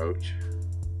to approach.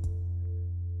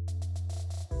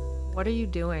 What are you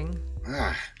doing?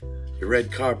 The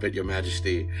red carpet, Your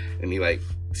Majesty. And he like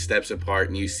steps apart,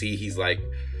 and you see he's like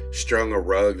strung a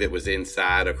rug that was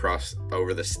inside across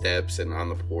over the steps and on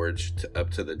the porch up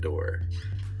to the door.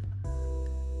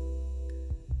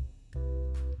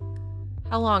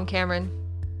 How long, Cameron?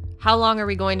 How long are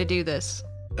we going to do this?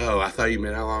 Oh, I thought you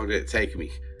meant how long did it take me?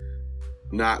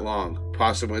 Not long.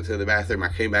 Possum went to the bathroom. I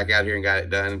came back out here and got it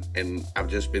done, and I've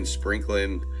just been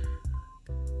sprinkling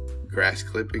grass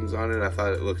clippings on it. I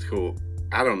thought it looked cool.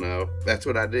 I don't know. That's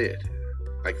what I did.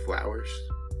 Like flowers.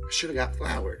 I should have got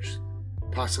flowers.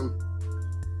 Possum.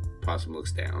 Possum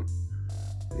looks down.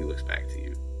 He looks back to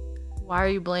you. Why are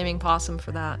you blaming Possum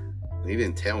for that? He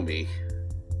didn't tell me.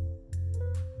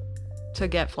 To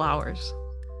get flowers.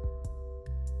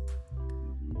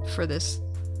 For this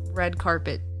red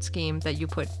carpet scheme that you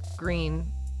put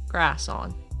green grass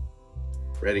on.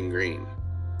 Red and green.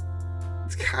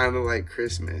 It's kind of like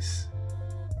Christmas.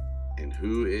 And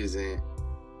who isn't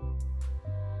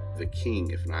the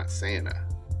king if not Santa?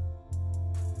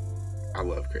 I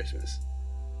love Christmas.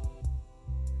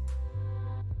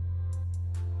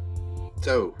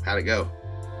 So, how'd it go?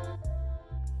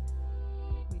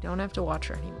 We don't have to watch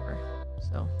her anymore.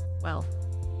 So, well.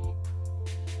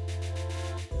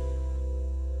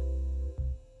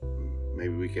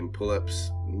 Maybe we can pull up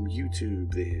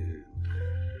YouTube then.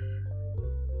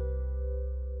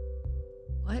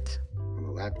 What? On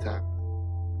the laptop.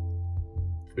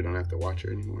 If we don't have to watch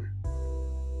her anymore.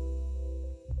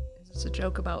 Is this a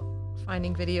joke about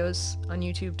finding videos on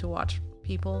YouTube to watch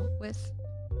people with?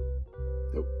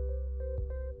 Nope.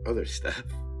 Other stuff.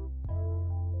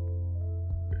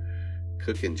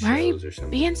 Cooking Why are you shows or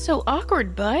something. being so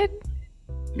awkward, bud?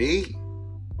 Me?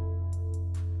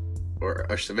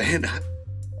 Or Savannah?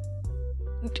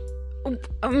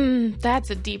 That's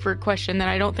a deeper question that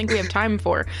I don't think we have time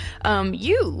for.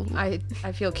 You. I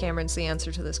feel Cameron's the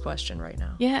answer to this question right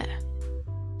now. Yeah.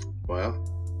 Well,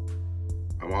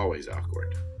 I'm always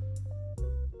awkward.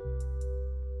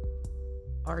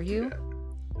 Are you?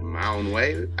 Yeah. In my own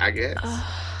way, I guess.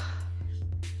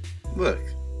 Look.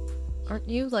 Aren't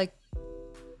you, like,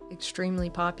 extremely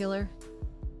popular?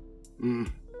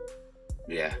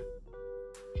 Yeah.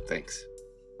 Thanks.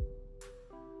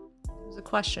 It was a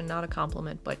question, not a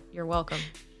compliment, but you're welcome.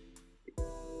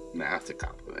 Nah, it's a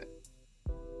compliment.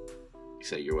 You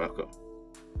say you're welcome.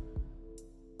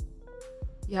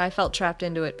 Yeah, I felt trapped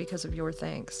into it because of your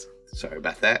thanks. Sorry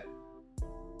about that.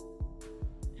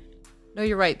 No,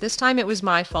 you're right. This time it was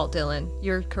my fault, Dylan.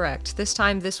 You're correct. This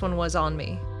time this one was on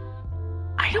me.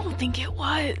 I don't think it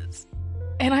was.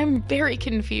 And I'm very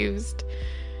confused.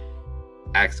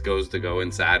 Axe goes to go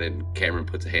inside, and Cameron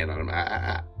puts a hand on him.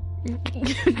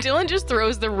 Dylan just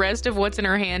throws the rest of what's in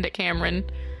her hand at Cameron.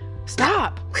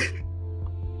 Stop!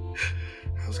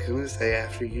 I was going to say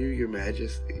after you, Your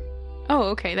Majesty. Oh,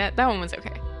 okay. That one was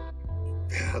okay.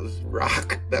 That was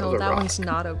rock. That No, was a that rock. one's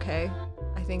not okay.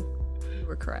 I think you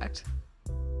were correct.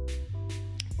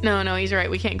 No, he's right.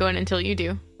 We can't go in until you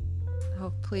do.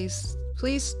 Oh, please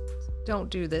don't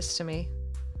do this to me.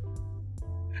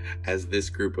 As this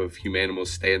group of humanimals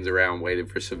stands around waiting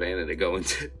for Savannah to go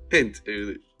into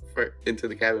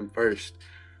the cabin first,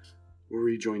 we'll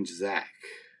rejoin Zach.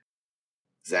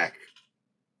 Zach.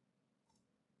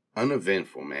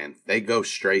 Uneventful, man. They go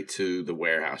straight to the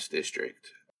warehouse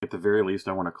district. At the very least,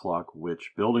 I want to clock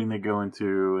which building they go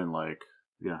into and, like,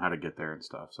 you know, how to get there and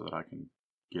stuff so that I can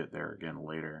get there again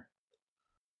later.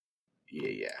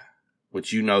 Yeah.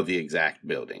 Which you know the exact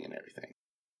building and everything.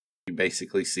 You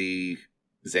basically see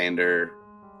Xander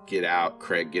get out,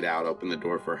 Craig get out, open the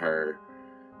door for her,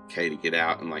 Katie get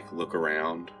out and, like, look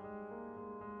around.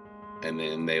 And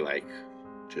then they, like,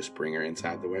 just bring her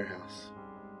inside the warehouse.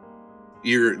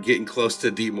 You're getting close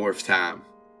to demorph time.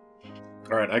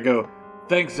 Alright, I go,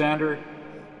 thanks, Xander.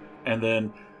 And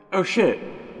then, oh shit,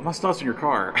 my stuff's in your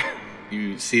car.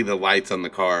 You see the lights on the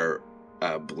car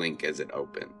blink as it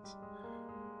opens.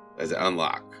 As it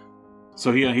unlocks.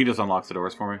 So he just unlocks the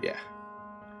doors for me? Yeah.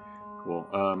 Cool.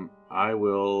 I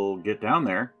will get down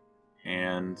there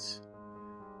and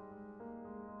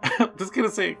just gonna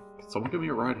say, can someone give me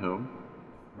a ride home?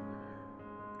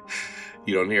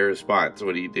 You don't hear a response.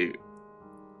 What do you do?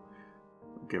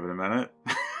 Give it a minute.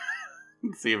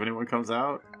 See if anyone comes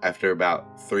out. After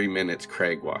about 3 minutes,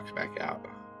 Craig walks back out.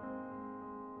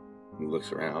 He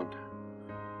looks around.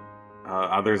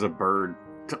 There's a bird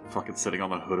fucking sitting on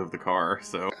the hood of the car,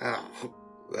 so. Oh,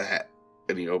 that.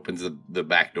 And he opens the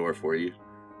back door for you.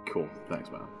 Cool. Thanks,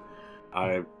 man.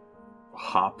 I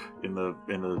hop in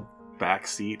the back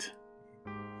seat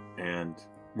and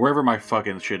wherever my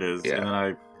fucking shit is, Yeah. and then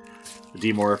I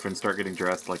demorph and start getting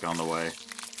dressed like on the way.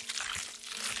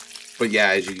 But yeah,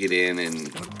 as you get in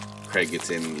and Craig gets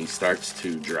in and he starts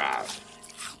to drive.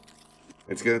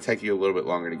 It's going to take you a little bit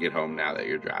longer to get home now that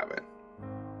you're driving.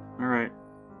 All right,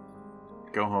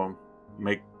 go home.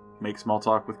 Make small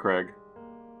talk with Craig.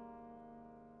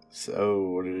 So,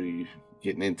 what are you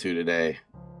getting into today?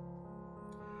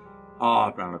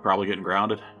 Oh, I'm probably getting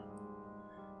grounded.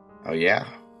 Oh, yeah?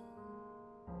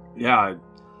 Yeah,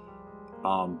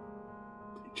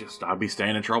 I'd be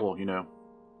staying in trouble, you know.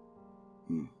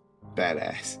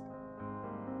 Badass.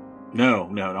 No,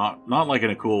 not like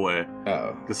in a cool way.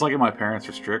 Oh. Just like in my parents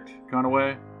are strict kind of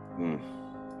way. Hmm.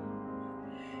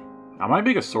 I might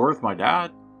make a sword with my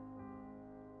dad.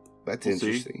 That's We'll see.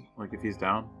 interesting. Like if he's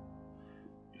down.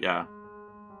 Yeah.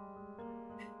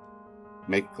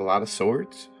 Make a lot of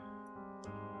swords?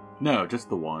 No, just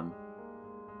the one.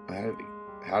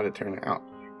 How'd it turn out?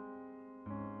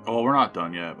 Oh, we're not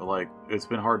done yet, but like it's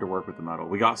been hard to work with the metal.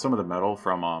 We got some of the metal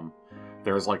from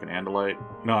there was like an Andalite,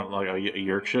 not like a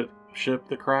Yorkshire ship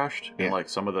that crashed, Yeah. and like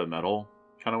some of the metal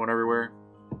kind of went everywhere.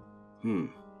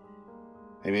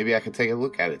 Hey, maybe I could take a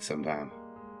look at it sometime.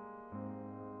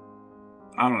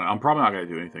 I don't know. I'm probably not gonna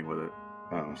do anything with it.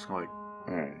 Oh, I'm just like,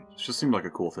 alright. it just seemed like a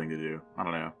cool thing to do. I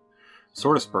don't know.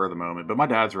 Sort of spur of the moment, but my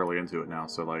dad's really into it now,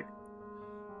 so like,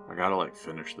 I gotta like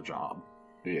finish the job.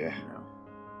 Yeah. You know,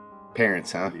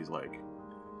 Parents, huh? he's like,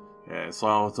 yeah, it's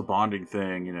a bonding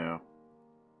thing, you know.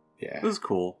 Yeah. This is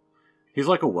cool. He's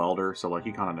like a welder, so like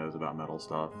he kind of knows about metal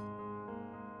stuff.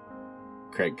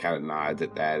 Craig kind of nods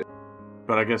at that.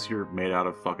 But I guess you're made out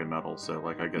of fucking metal, so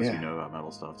like I guess Yeah. you know about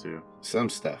metal stuff too. Some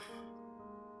stuff.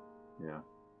 Yeah.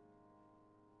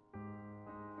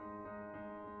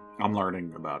 I'm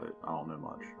learning about it. I don't know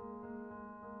much.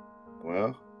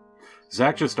 Well,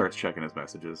 Zach just starts checking his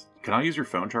messages. Can I use your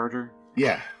phone charger?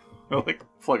 yeah. I'll like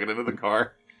plug it into the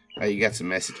car. You got some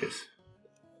messages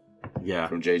Yeah.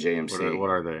 from JJMC. What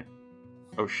are they?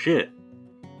 Oh shit.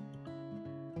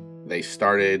 They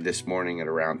started this morning at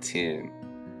around 10.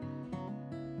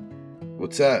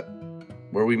 What's up?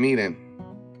 Where we meeting?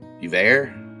 You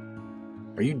there?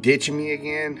 Are you ditching me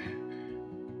again?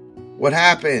 What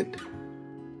happened?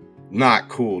 Not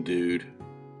cool, dude.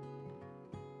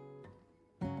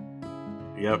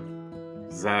 Yep.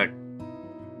 Zach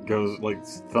goes like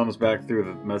thumbs back through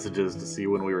the messages to see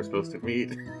when we were supposed to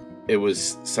meet. It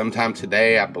was sometime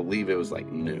today. I believe it was like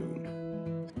noon.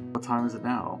 What time is it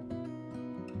now?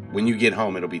 When you get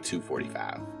home, it'll be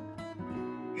 2:45.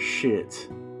 Shit.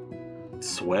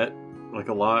 Sweat like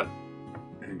a lot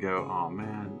and go, oh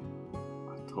man,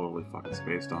 I totally fucking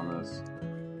spaced on this.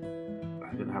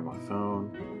 I didn't have my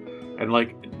phone. And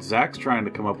like Zach's trying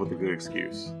to come up with a good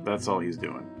excuse. That's all he's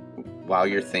doing. While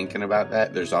you're thinking about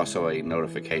that, there's also a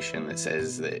notification that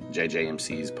says that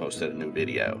JJMC's posted a new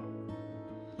video.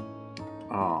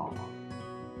 Oh.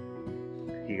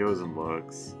 He goes and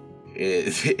looks.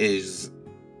 It is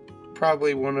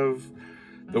probably one of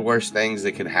the worst things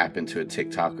that could happen to a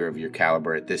TikToker of your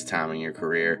caliber at this time in your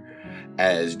career,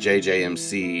 as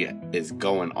JJMC is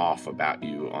going off about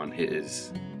you on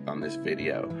this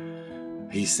video.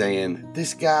 He's saying,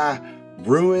 this guy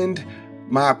ruined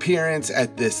my appearance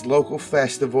at this local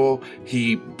festival.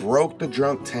 He broke the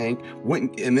drunk tank,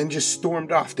 went and then just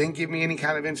stormed off. Didn't give me any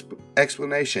kind of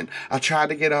explanation. I tried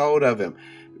to get a hold of him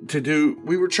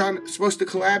we were supposed to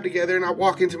collab together, and I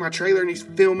walk into my trailer and he's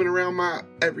filming around my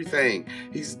everything.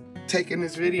 He's taking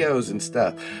his videos and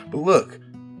stuff. But look,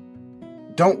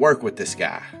 don't work with this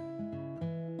guy.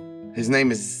 His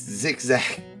name is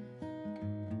Zigzag.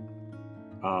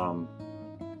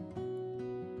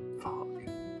 Fuck.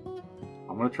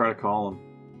 I'm gonna try to call him.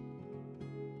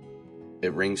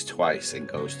 It rings twice and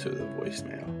goes to the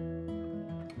voicemail.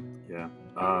 Yeah,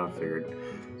 figured.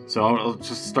 So I'll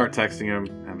just start texting him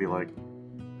and be like,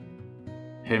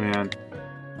 hey man,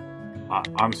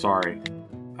 I'm sorry.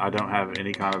 I don't have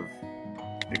any kind of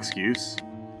excuse.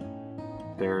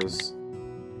 There's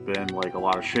been like a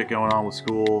lot of shit going on with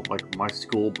school. Like my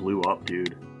school blew up,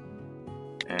 dude.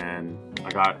 And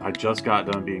I just got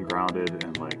done being grounded,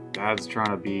 and like dad's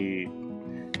trying to be,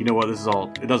 you know what,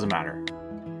 it doesn't matter.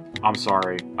 I'm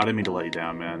sorry. I didn't mean to let you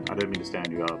down, man. I didn't mean to stand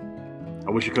you up.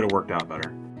 I wish it could have worked out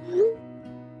better.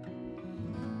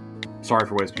 Sorry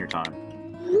for wasting your time.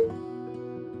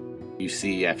 You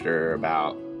see after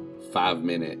about 5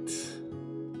 minutes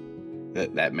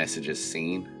that message is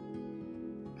seen,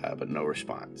 but no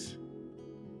response.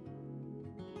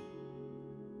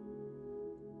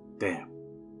 Damn.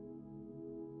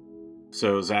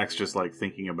 So Zach's just like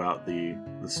thinking about the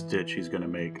stitch he's going to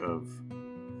make of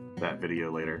that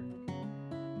video later,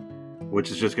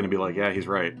 which is just going to be like, yeah, he's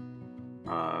right.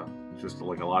 Just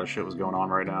like a lot of shit was going on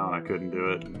right now, and I couldn't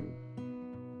do it.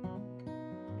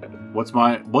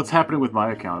 What's happening with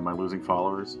my account? Am I losing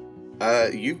followers?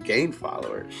 You've gained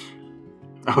followers.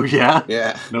 Oh yeah,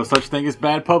 Yeah. no such thing as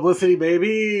bad publicity,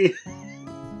 baby.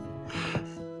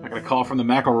 I got a call from the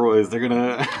McElroys. They're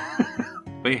gonna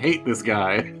they hate this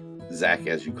guy. Zach,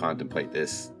 as you contemplate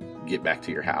this, get back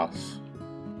to your house.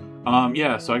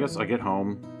 Yeah, so I guess I get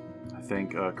home. I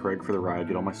thank Craig for the ride,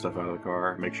 get all my stuff out of the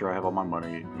car, make sure I have all my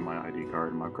money and my ID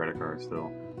card and my credit card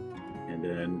still. And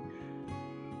then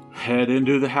head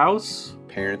into the house.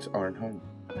 Parents aren't home.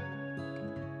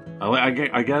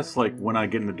 I guess, like, when I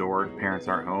get in the door, parents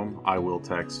aren't home, I will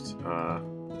text,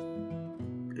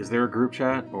 is there a group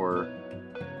chat, or...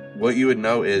 What you would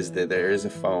know is that there is a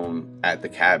phone at the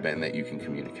cabin that you can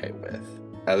communicate with.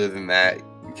 Other than that,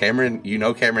 Cameron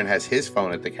has his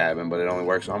phone at the cabin, but it only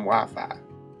works on Wi-Fi.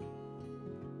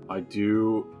 I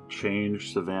do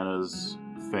change Savannah's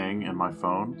thing in my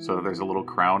phone, so there's a little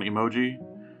crown emoji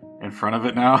in front of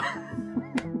it now.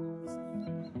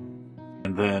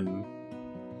 And then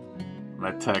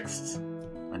I text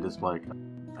and just like,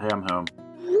 hey, I'm home.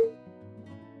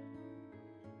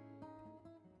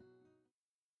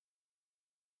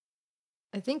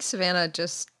 I think Savannah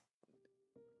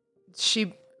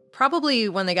she probably,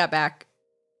 when they got back,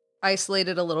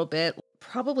 isolated a little bit,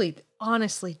 probably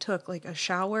honestly took like a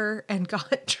shower and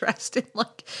got dressed in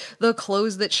like the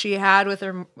clothes that she had with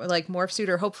her like morph suit,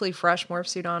 or hopefully fresh morph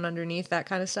suit on underneath, that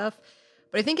kind of stuff.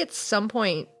 But I think at some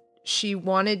point she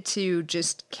wanted to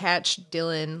just catch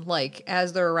Dylan, like,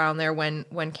 as they're around there when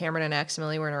Cameron and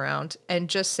Aximili weren't around, and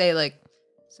just say, like,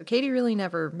 so Katie really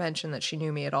never mentioned that she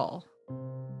knew me at all.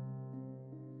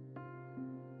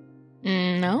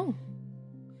 No.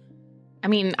 I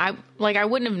mean, I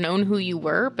wouldn't have known who you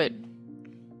were, but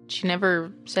she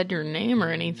never said your name or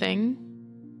anything.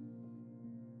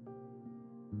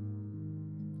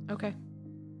 Okay.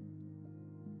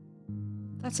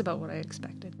 That's about what I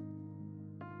expected.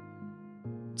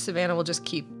 Savannah will just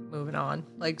keep moving on.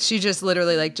 Like, she just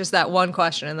literally, like, just that one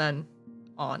question and then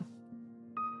on.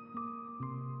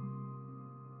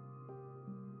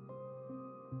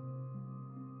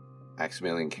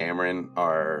 Aximili and Cameron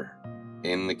are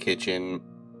in the kitchen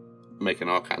making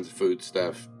all kinds of food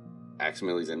stuff.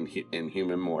 Aximili's in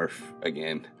human morph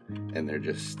again, and they're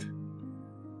just...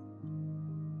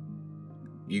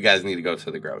 You guys need to go to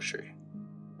the grocery.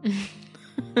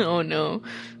 Oh, no.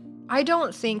 I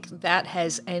don't think that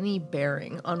has any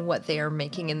bearing on what they are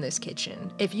making in this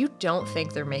kitchen. If you don't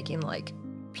think they're making, like,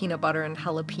 peanut butter and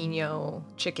jalapeno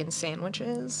chicken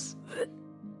sandwiches...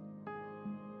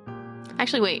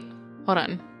 Actually, wait. Hold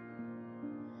on.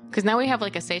 Because now we have,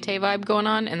 like, a satay vibe going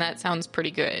on, and that sounds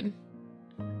pretty good.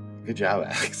 Good job,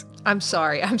 Alex. I'm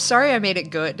sorry I made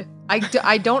it good.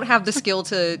 I don't have the skill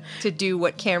to do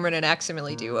what Cameron and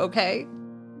Aximili do, okay?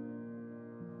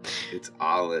 It's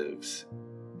olives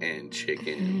and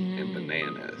chicken and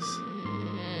bananas.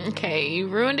 Okay, you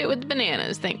ruined it with the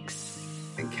bananas, thanks.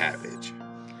 And cabbage.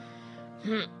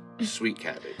 Sweet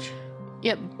cabbage.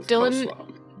 Yep, With Dylan,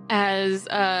 coleslaw. as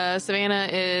Savannah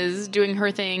is doing her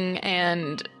thing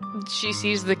and she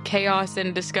sees the chaos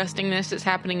and disgustingness that's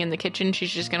happening in the kitchen,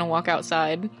 she's just gonna walk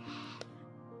outside.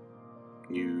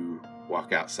 You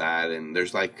walk outside and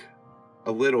there's like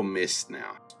a little mist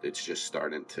now. It's just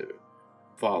starting to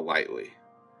fall lightly.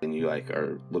 And you like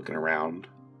are looking around.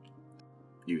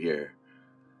 You hear,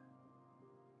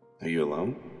 are you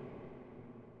alone?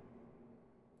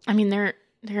 I mean, they're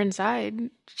inside.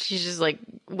 She's just like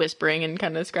whispering and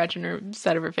kind of scratching her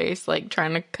side of her face, like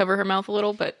trying to cover her mouth a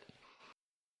little, but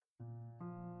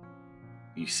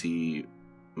You see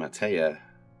Matea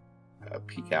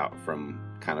peek out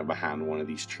from kind of behind one of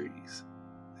these trees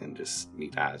and just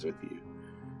meet eyes with you.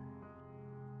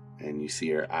 And you see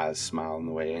her eyes smile on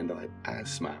the way in, like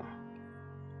eyes smile.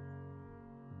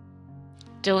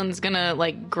 Dylan's gonna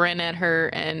like grin at her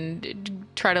and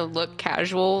try to look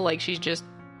casual, like she's just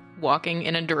walking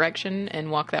in a direction,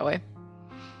 and walk that way.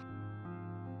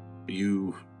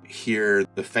 You hear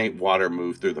the faint water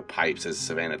move through the pipes as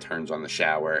Savannah turns on the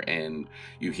shower, and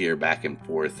you hear back and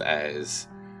forth as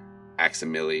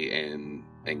Aximili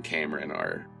and Cameron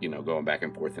are, going back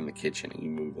and forth in the kitchen, and you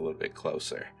move a little bit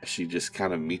closer. She just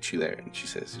kind of meets you there, and she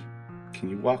says, "Can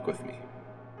you walk with me?"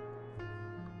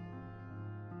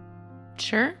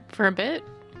 Sure, for a bit.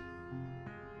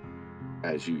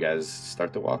 As you guys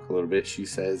start to walk a little bit, she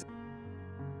says,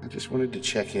 "I just wanted to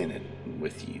check in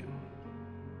with you.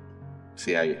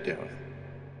 See how you're doing."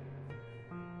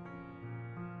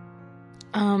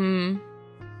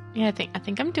 Yeah, I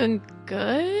think I'm doing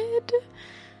good.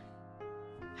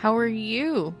 How are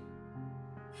you?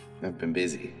 I've been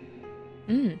busy.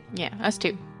 Yeah, us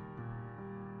too.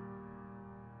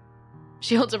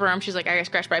 She holds up her arm. She's like, I got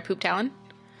scratched by a poop talon.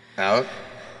 Out?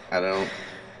 I don't...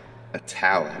 A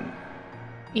talon?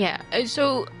 Yeah.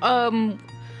 So,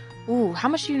 how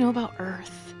much do you know about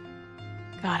Earth?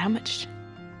 God, how much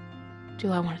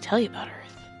do I want to tell you about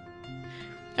Earth?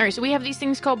 All right, so we have these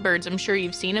things called birds. I'm sure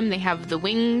you've seen them. They have the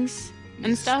wings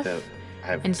and stuff.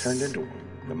 I've turned into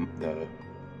one.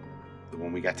 The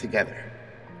one we got together.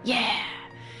 Yeah.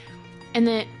 And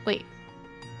then, wait.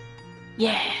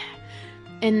 Yeah.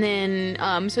 And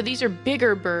then, so these are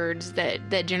bigger birds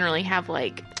that generally have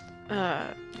like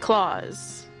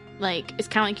claws. Like it's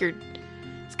kind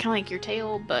of like your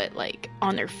tail, but like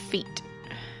on their feet.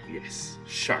 Yes,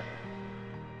 sharp.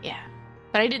 Yeah.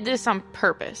 But I did this on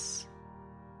purpose.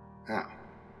 How?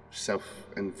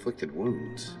 Self-inflicted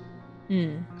wounds.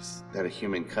 Is that a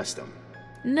human custom?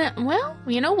 No, well,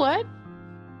 you know what?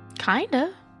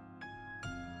 Kinda.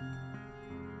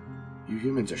 You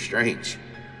humans are strange.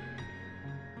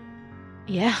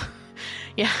 Yeah.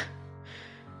 Yeah.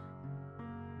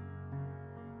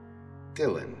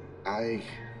 Dylan, I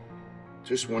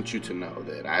just want you to know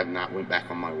that I have not went back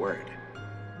on my word.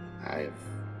 I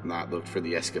have not looked for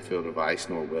the Escafil device,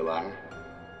 nor will I.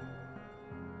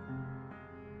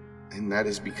 And that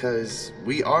is because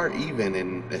we are even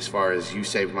in as far as you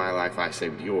saved my life, I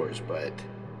saved yours, but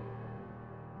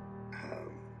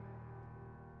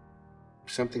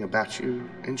something about you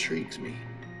intrigues me.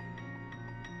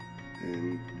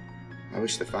 And I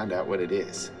wish to find out what it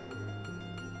is.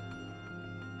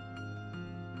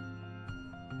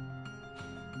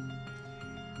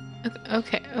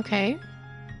 Okay.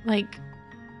 Like,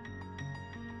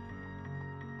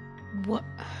 what?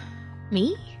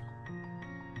 Me?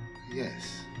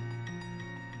 Yes.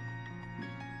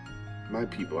 My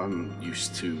people, I'm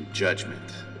used to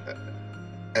judgment.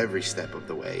 Every step of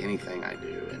the way, anything I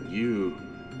do. And you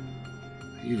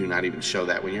do not even show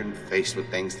that when you're faced with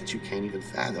things that you can't even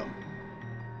fathom.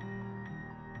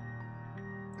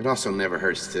 It also never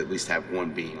hurts to at least have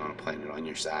one being on a planet on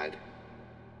your side.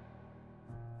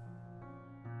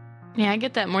 Yeah, I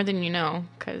get that more than you know,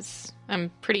 because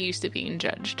I'm pretty used to being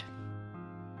judged.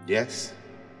 Yes?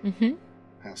 Mm-hmm.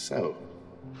 How so?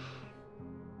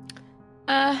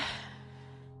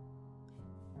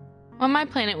 On my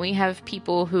planet, we have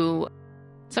people who,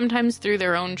 sometimes through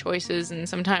their own choices and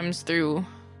sometimes through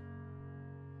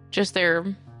just their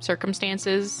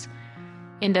circumstances,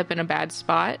 end up in a bad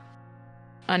spot,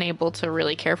 unable to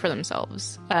really care for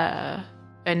themselves.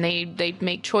 And they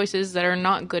make choices that are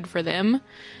not good for them,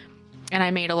 and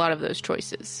I made a lot of those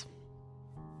choices.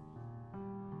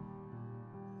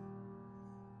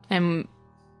 And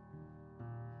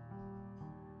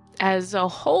as a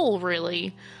whole,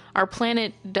 really, our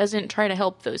planet doesn't try to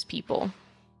help those people.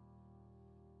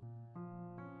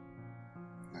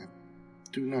 I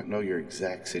do not know your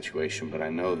exact situation, but I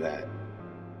know that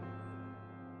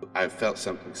I've felt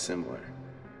something similar.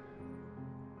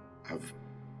 I've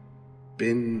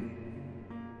been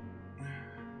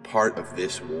part of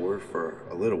this war for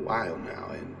a little while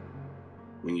now, and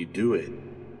when you do it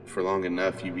for long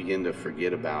enough, you begin to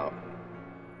forget about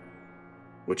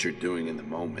what you're doing in the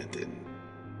moment and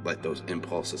let those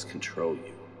impulses control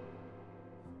you.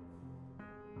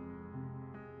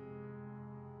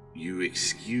 You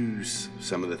excuse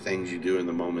some of the things you do in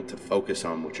the moment to focus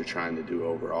on what you're trying to do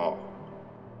overall.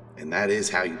 And that is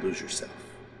how you lose yourself.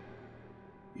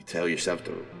 You tell yourself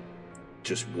to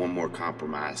just one more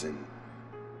compromise and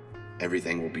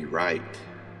everything will be right.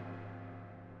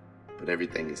 But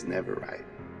everything is never right.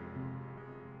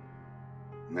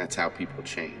 And that's how people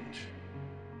change.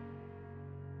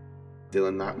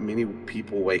 Dylan, not many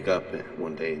people wake up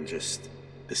one day and just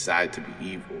decide to be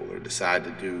evil or decide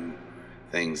to do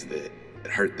things that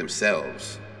hurt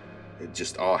themselves. It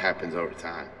just all happens over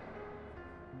time.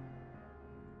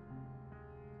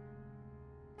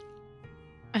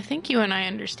 I think you and I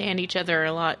understand each other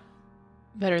a lot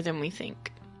better than we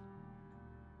think.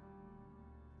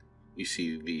 You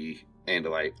see the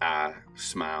Andalite eye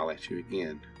smile at you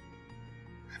again.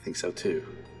 I think so too.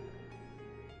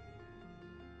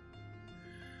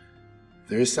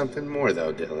 There is something more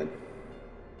though, Dylan.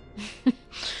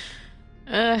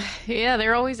 Yeah,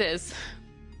 there always is.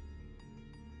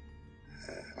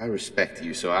 I respect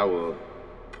you, so I will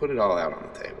put it all out on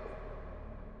the table.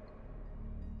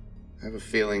 I have a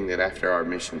feeling that after our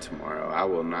mission tomorrow, I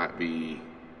will not be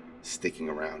sticking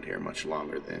around here much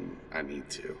longer than I need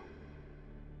to.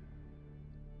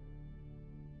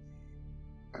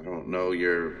 I don't know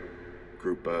your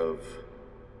group of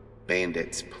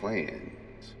bandits'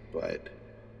 plans, but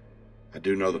I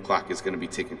do know the clock is going to be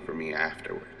ticking for me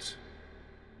afterwards.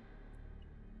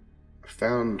 I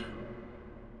found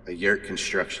a yurt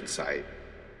construction site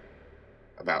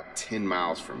about 10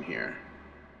 miles from here.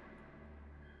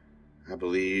 I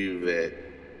believe that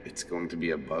it's going to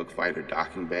be a bug fighter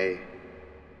docking bay.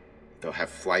 They'll have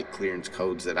flight clearance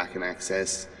codes that I can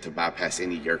access to bypass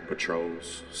any yurt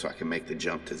patrols so I can make the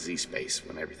jump to Z-Space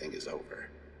when everything is over.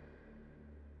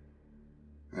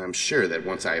 I'm sure that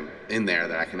once I'm in there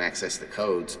that I can access the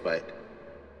codes, but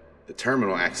the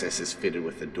terminal access is fitted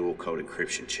with a dual code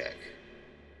encryption check.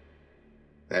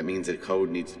 That means that code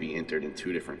needs to be entered in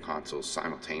 2 different consoles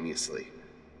simultaneously.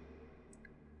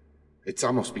 It's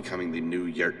almost becoming the new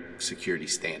yurt security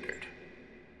standard.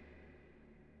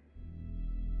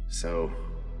 So,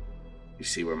 you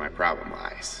see where my problem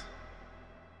lies.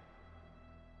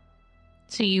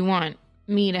 So you want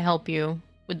me to help you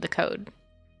with the code?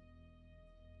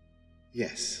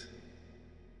 Yes.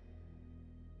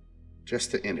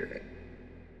 Just to enter it.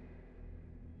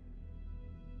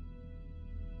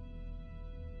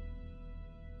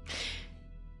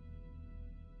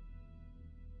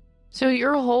 So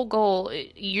your whole goal,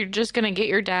 you're just going to get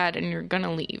your dad and you're going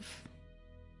to leave?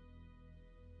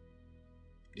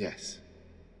 Yes.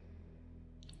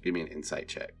 Give me an insight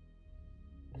check.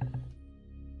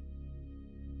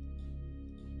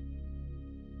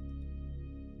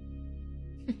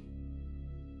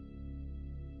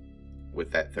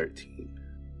 With that 13.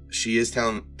 She is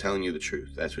telling you the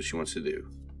truth. That's what she wants to do.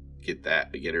 Get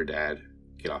her dad,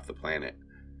 get off the planet.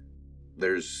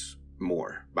 There's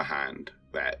more behind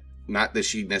that. Not that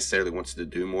she necessarily wants to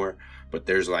do more, but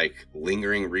there's like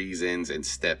lingering reasons and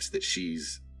steps that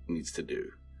needs to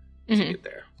do to get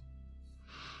there.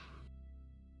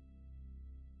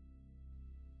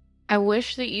 I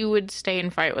wish that you would stay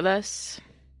and fight with us,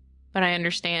 but I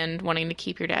understand wanting to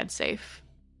keep your dad safe.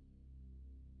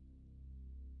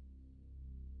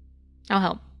 I'll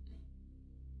help.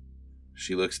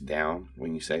 She looks down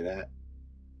when you say that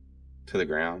to the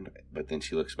ground, but then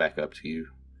she looks back up to you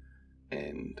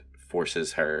and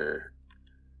forces her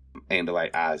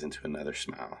Andalite eyes into another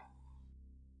smile.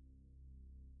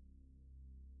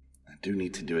 I do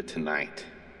need to do it tonight.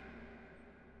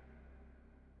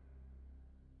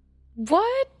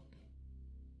 What?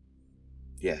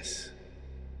 Yes.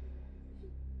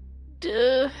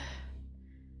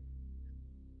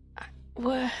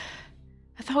 What?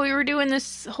 I thought we were doing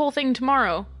this whole thing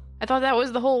tomorrow. I thought that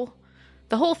was the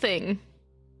whole thing.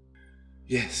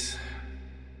 Yes.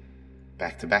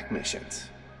 Back-to-back missions.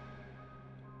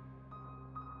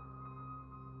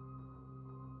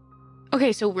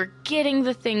 Okay, so we're getting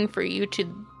the thing for you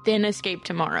to then escape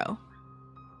tomorrow.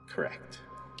 Correct.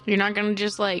 You're not gonna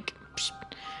just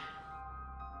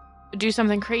do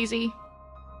something crazy?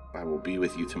 I will be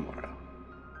with you tomorrow.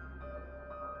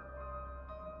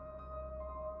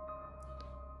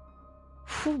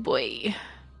 Oh boy.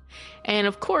 And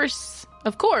of course,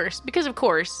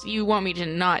 you want me to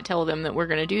not tell them that we're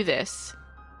gonna do this.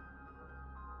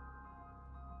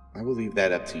 I will leave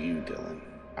that up to you, Dylan.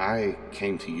 I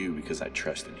came to you because I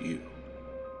trusted you.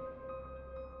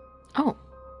 Oh.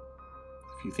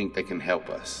 If you think they can help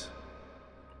us,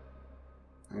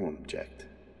 I won't object.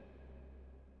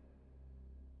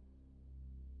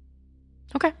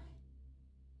 Okay.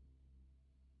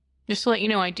 Just to let you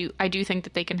know, I do think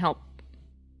that they can help.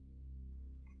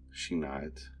 She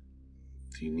nods.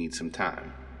 Do you need some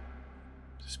time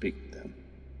to speak with them?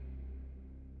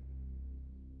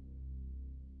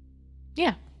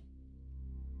 Yeah.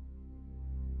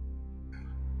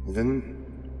 Well,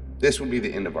 then, this will be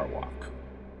the end of our walk.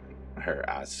 Her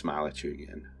eyes smile at you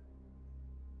again.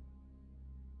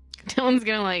 Dylan's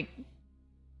gonna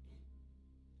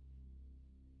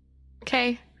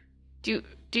okay. Do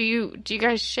you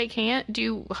guys shake hands? Do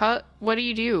you hug? What do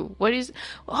you do? What is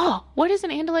an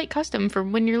Andalite custom for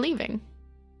when you're leaving?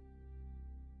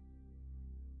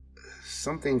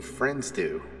 Something friends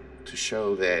do to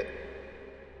show that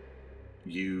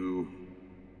you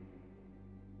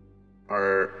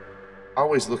are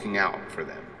always looking out for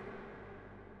them.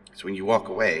 So when you walk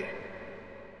away,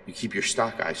 you keep your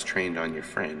stock eyes trained on your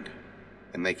friend,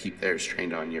 and they keep theirs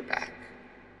trained on your back.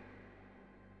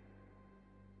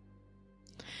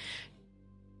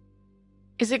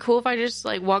 Is it cool if I just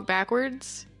walk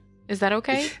backwards? Is that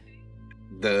okay?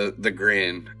 The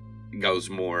grin goes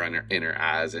more in her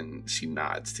eyes, and she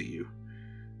nods to you.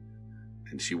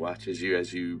 And she watches you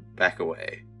as you back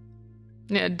away.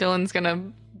 Yeah, Dylan's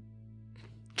gonna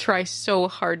try so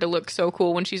hard to look so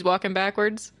cool when she's walking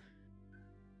backwards.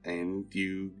 And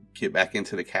you get back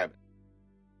into the cabin.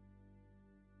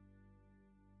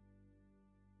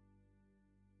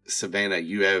 Savannah,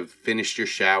 you have finished your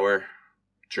shower,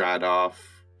 dried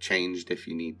off, changed if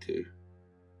you need to.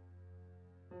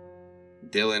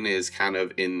 Dylan is kind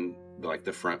of in like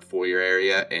the front foyer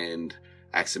area, and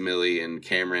Aximili and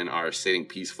Cameron are sitting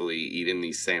peacefully eating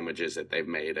these sandwiches that they've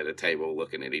made at a table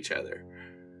looking at each other.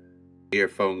 Your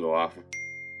phone go off,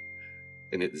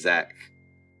 and it's Zach.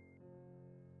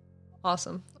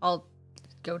 Awesome. I'll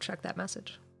go check that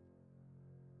message.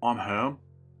 I'm home.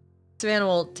 Savannah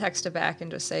will text it back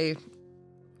and just say,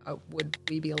 would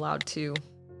we be allowed to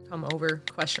come over? ?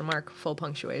 Full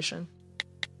punctuation.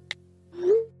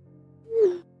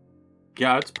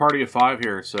 Yeah, it's party of 5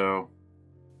 here, so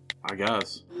I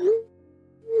guess.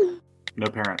 No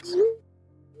parents.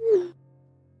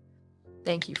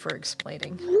 Thank you for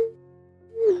explaining.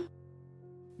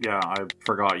 Yeah, I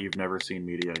forgot you've never seen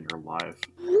media in your life.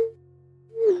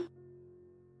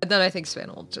 And then I think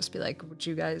Savannah will just be like, would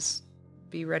you guys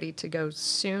be ready to go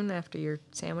soon after your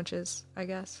sandwiches, I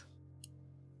guess?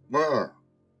 Yeah.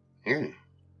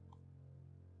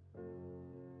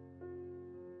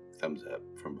 Thumbs up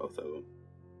from both of them.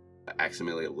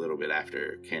 Aximili a little bit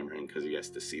after Cameron because he has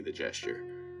to see the gesture.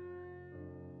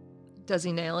 Does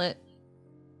he nail it?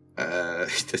 He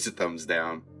does a thumbs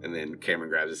down, and then Cameron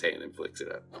grabs his hand and flicks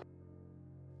it up.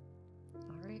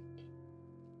 All right.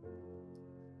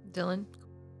 Dylan?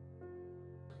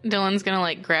 Dylan's gonna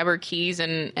like grab her keys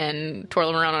and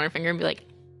twirl them around on her finger and be like,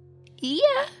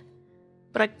 yeah,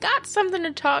 but I got something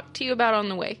to talk to you about on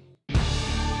the way.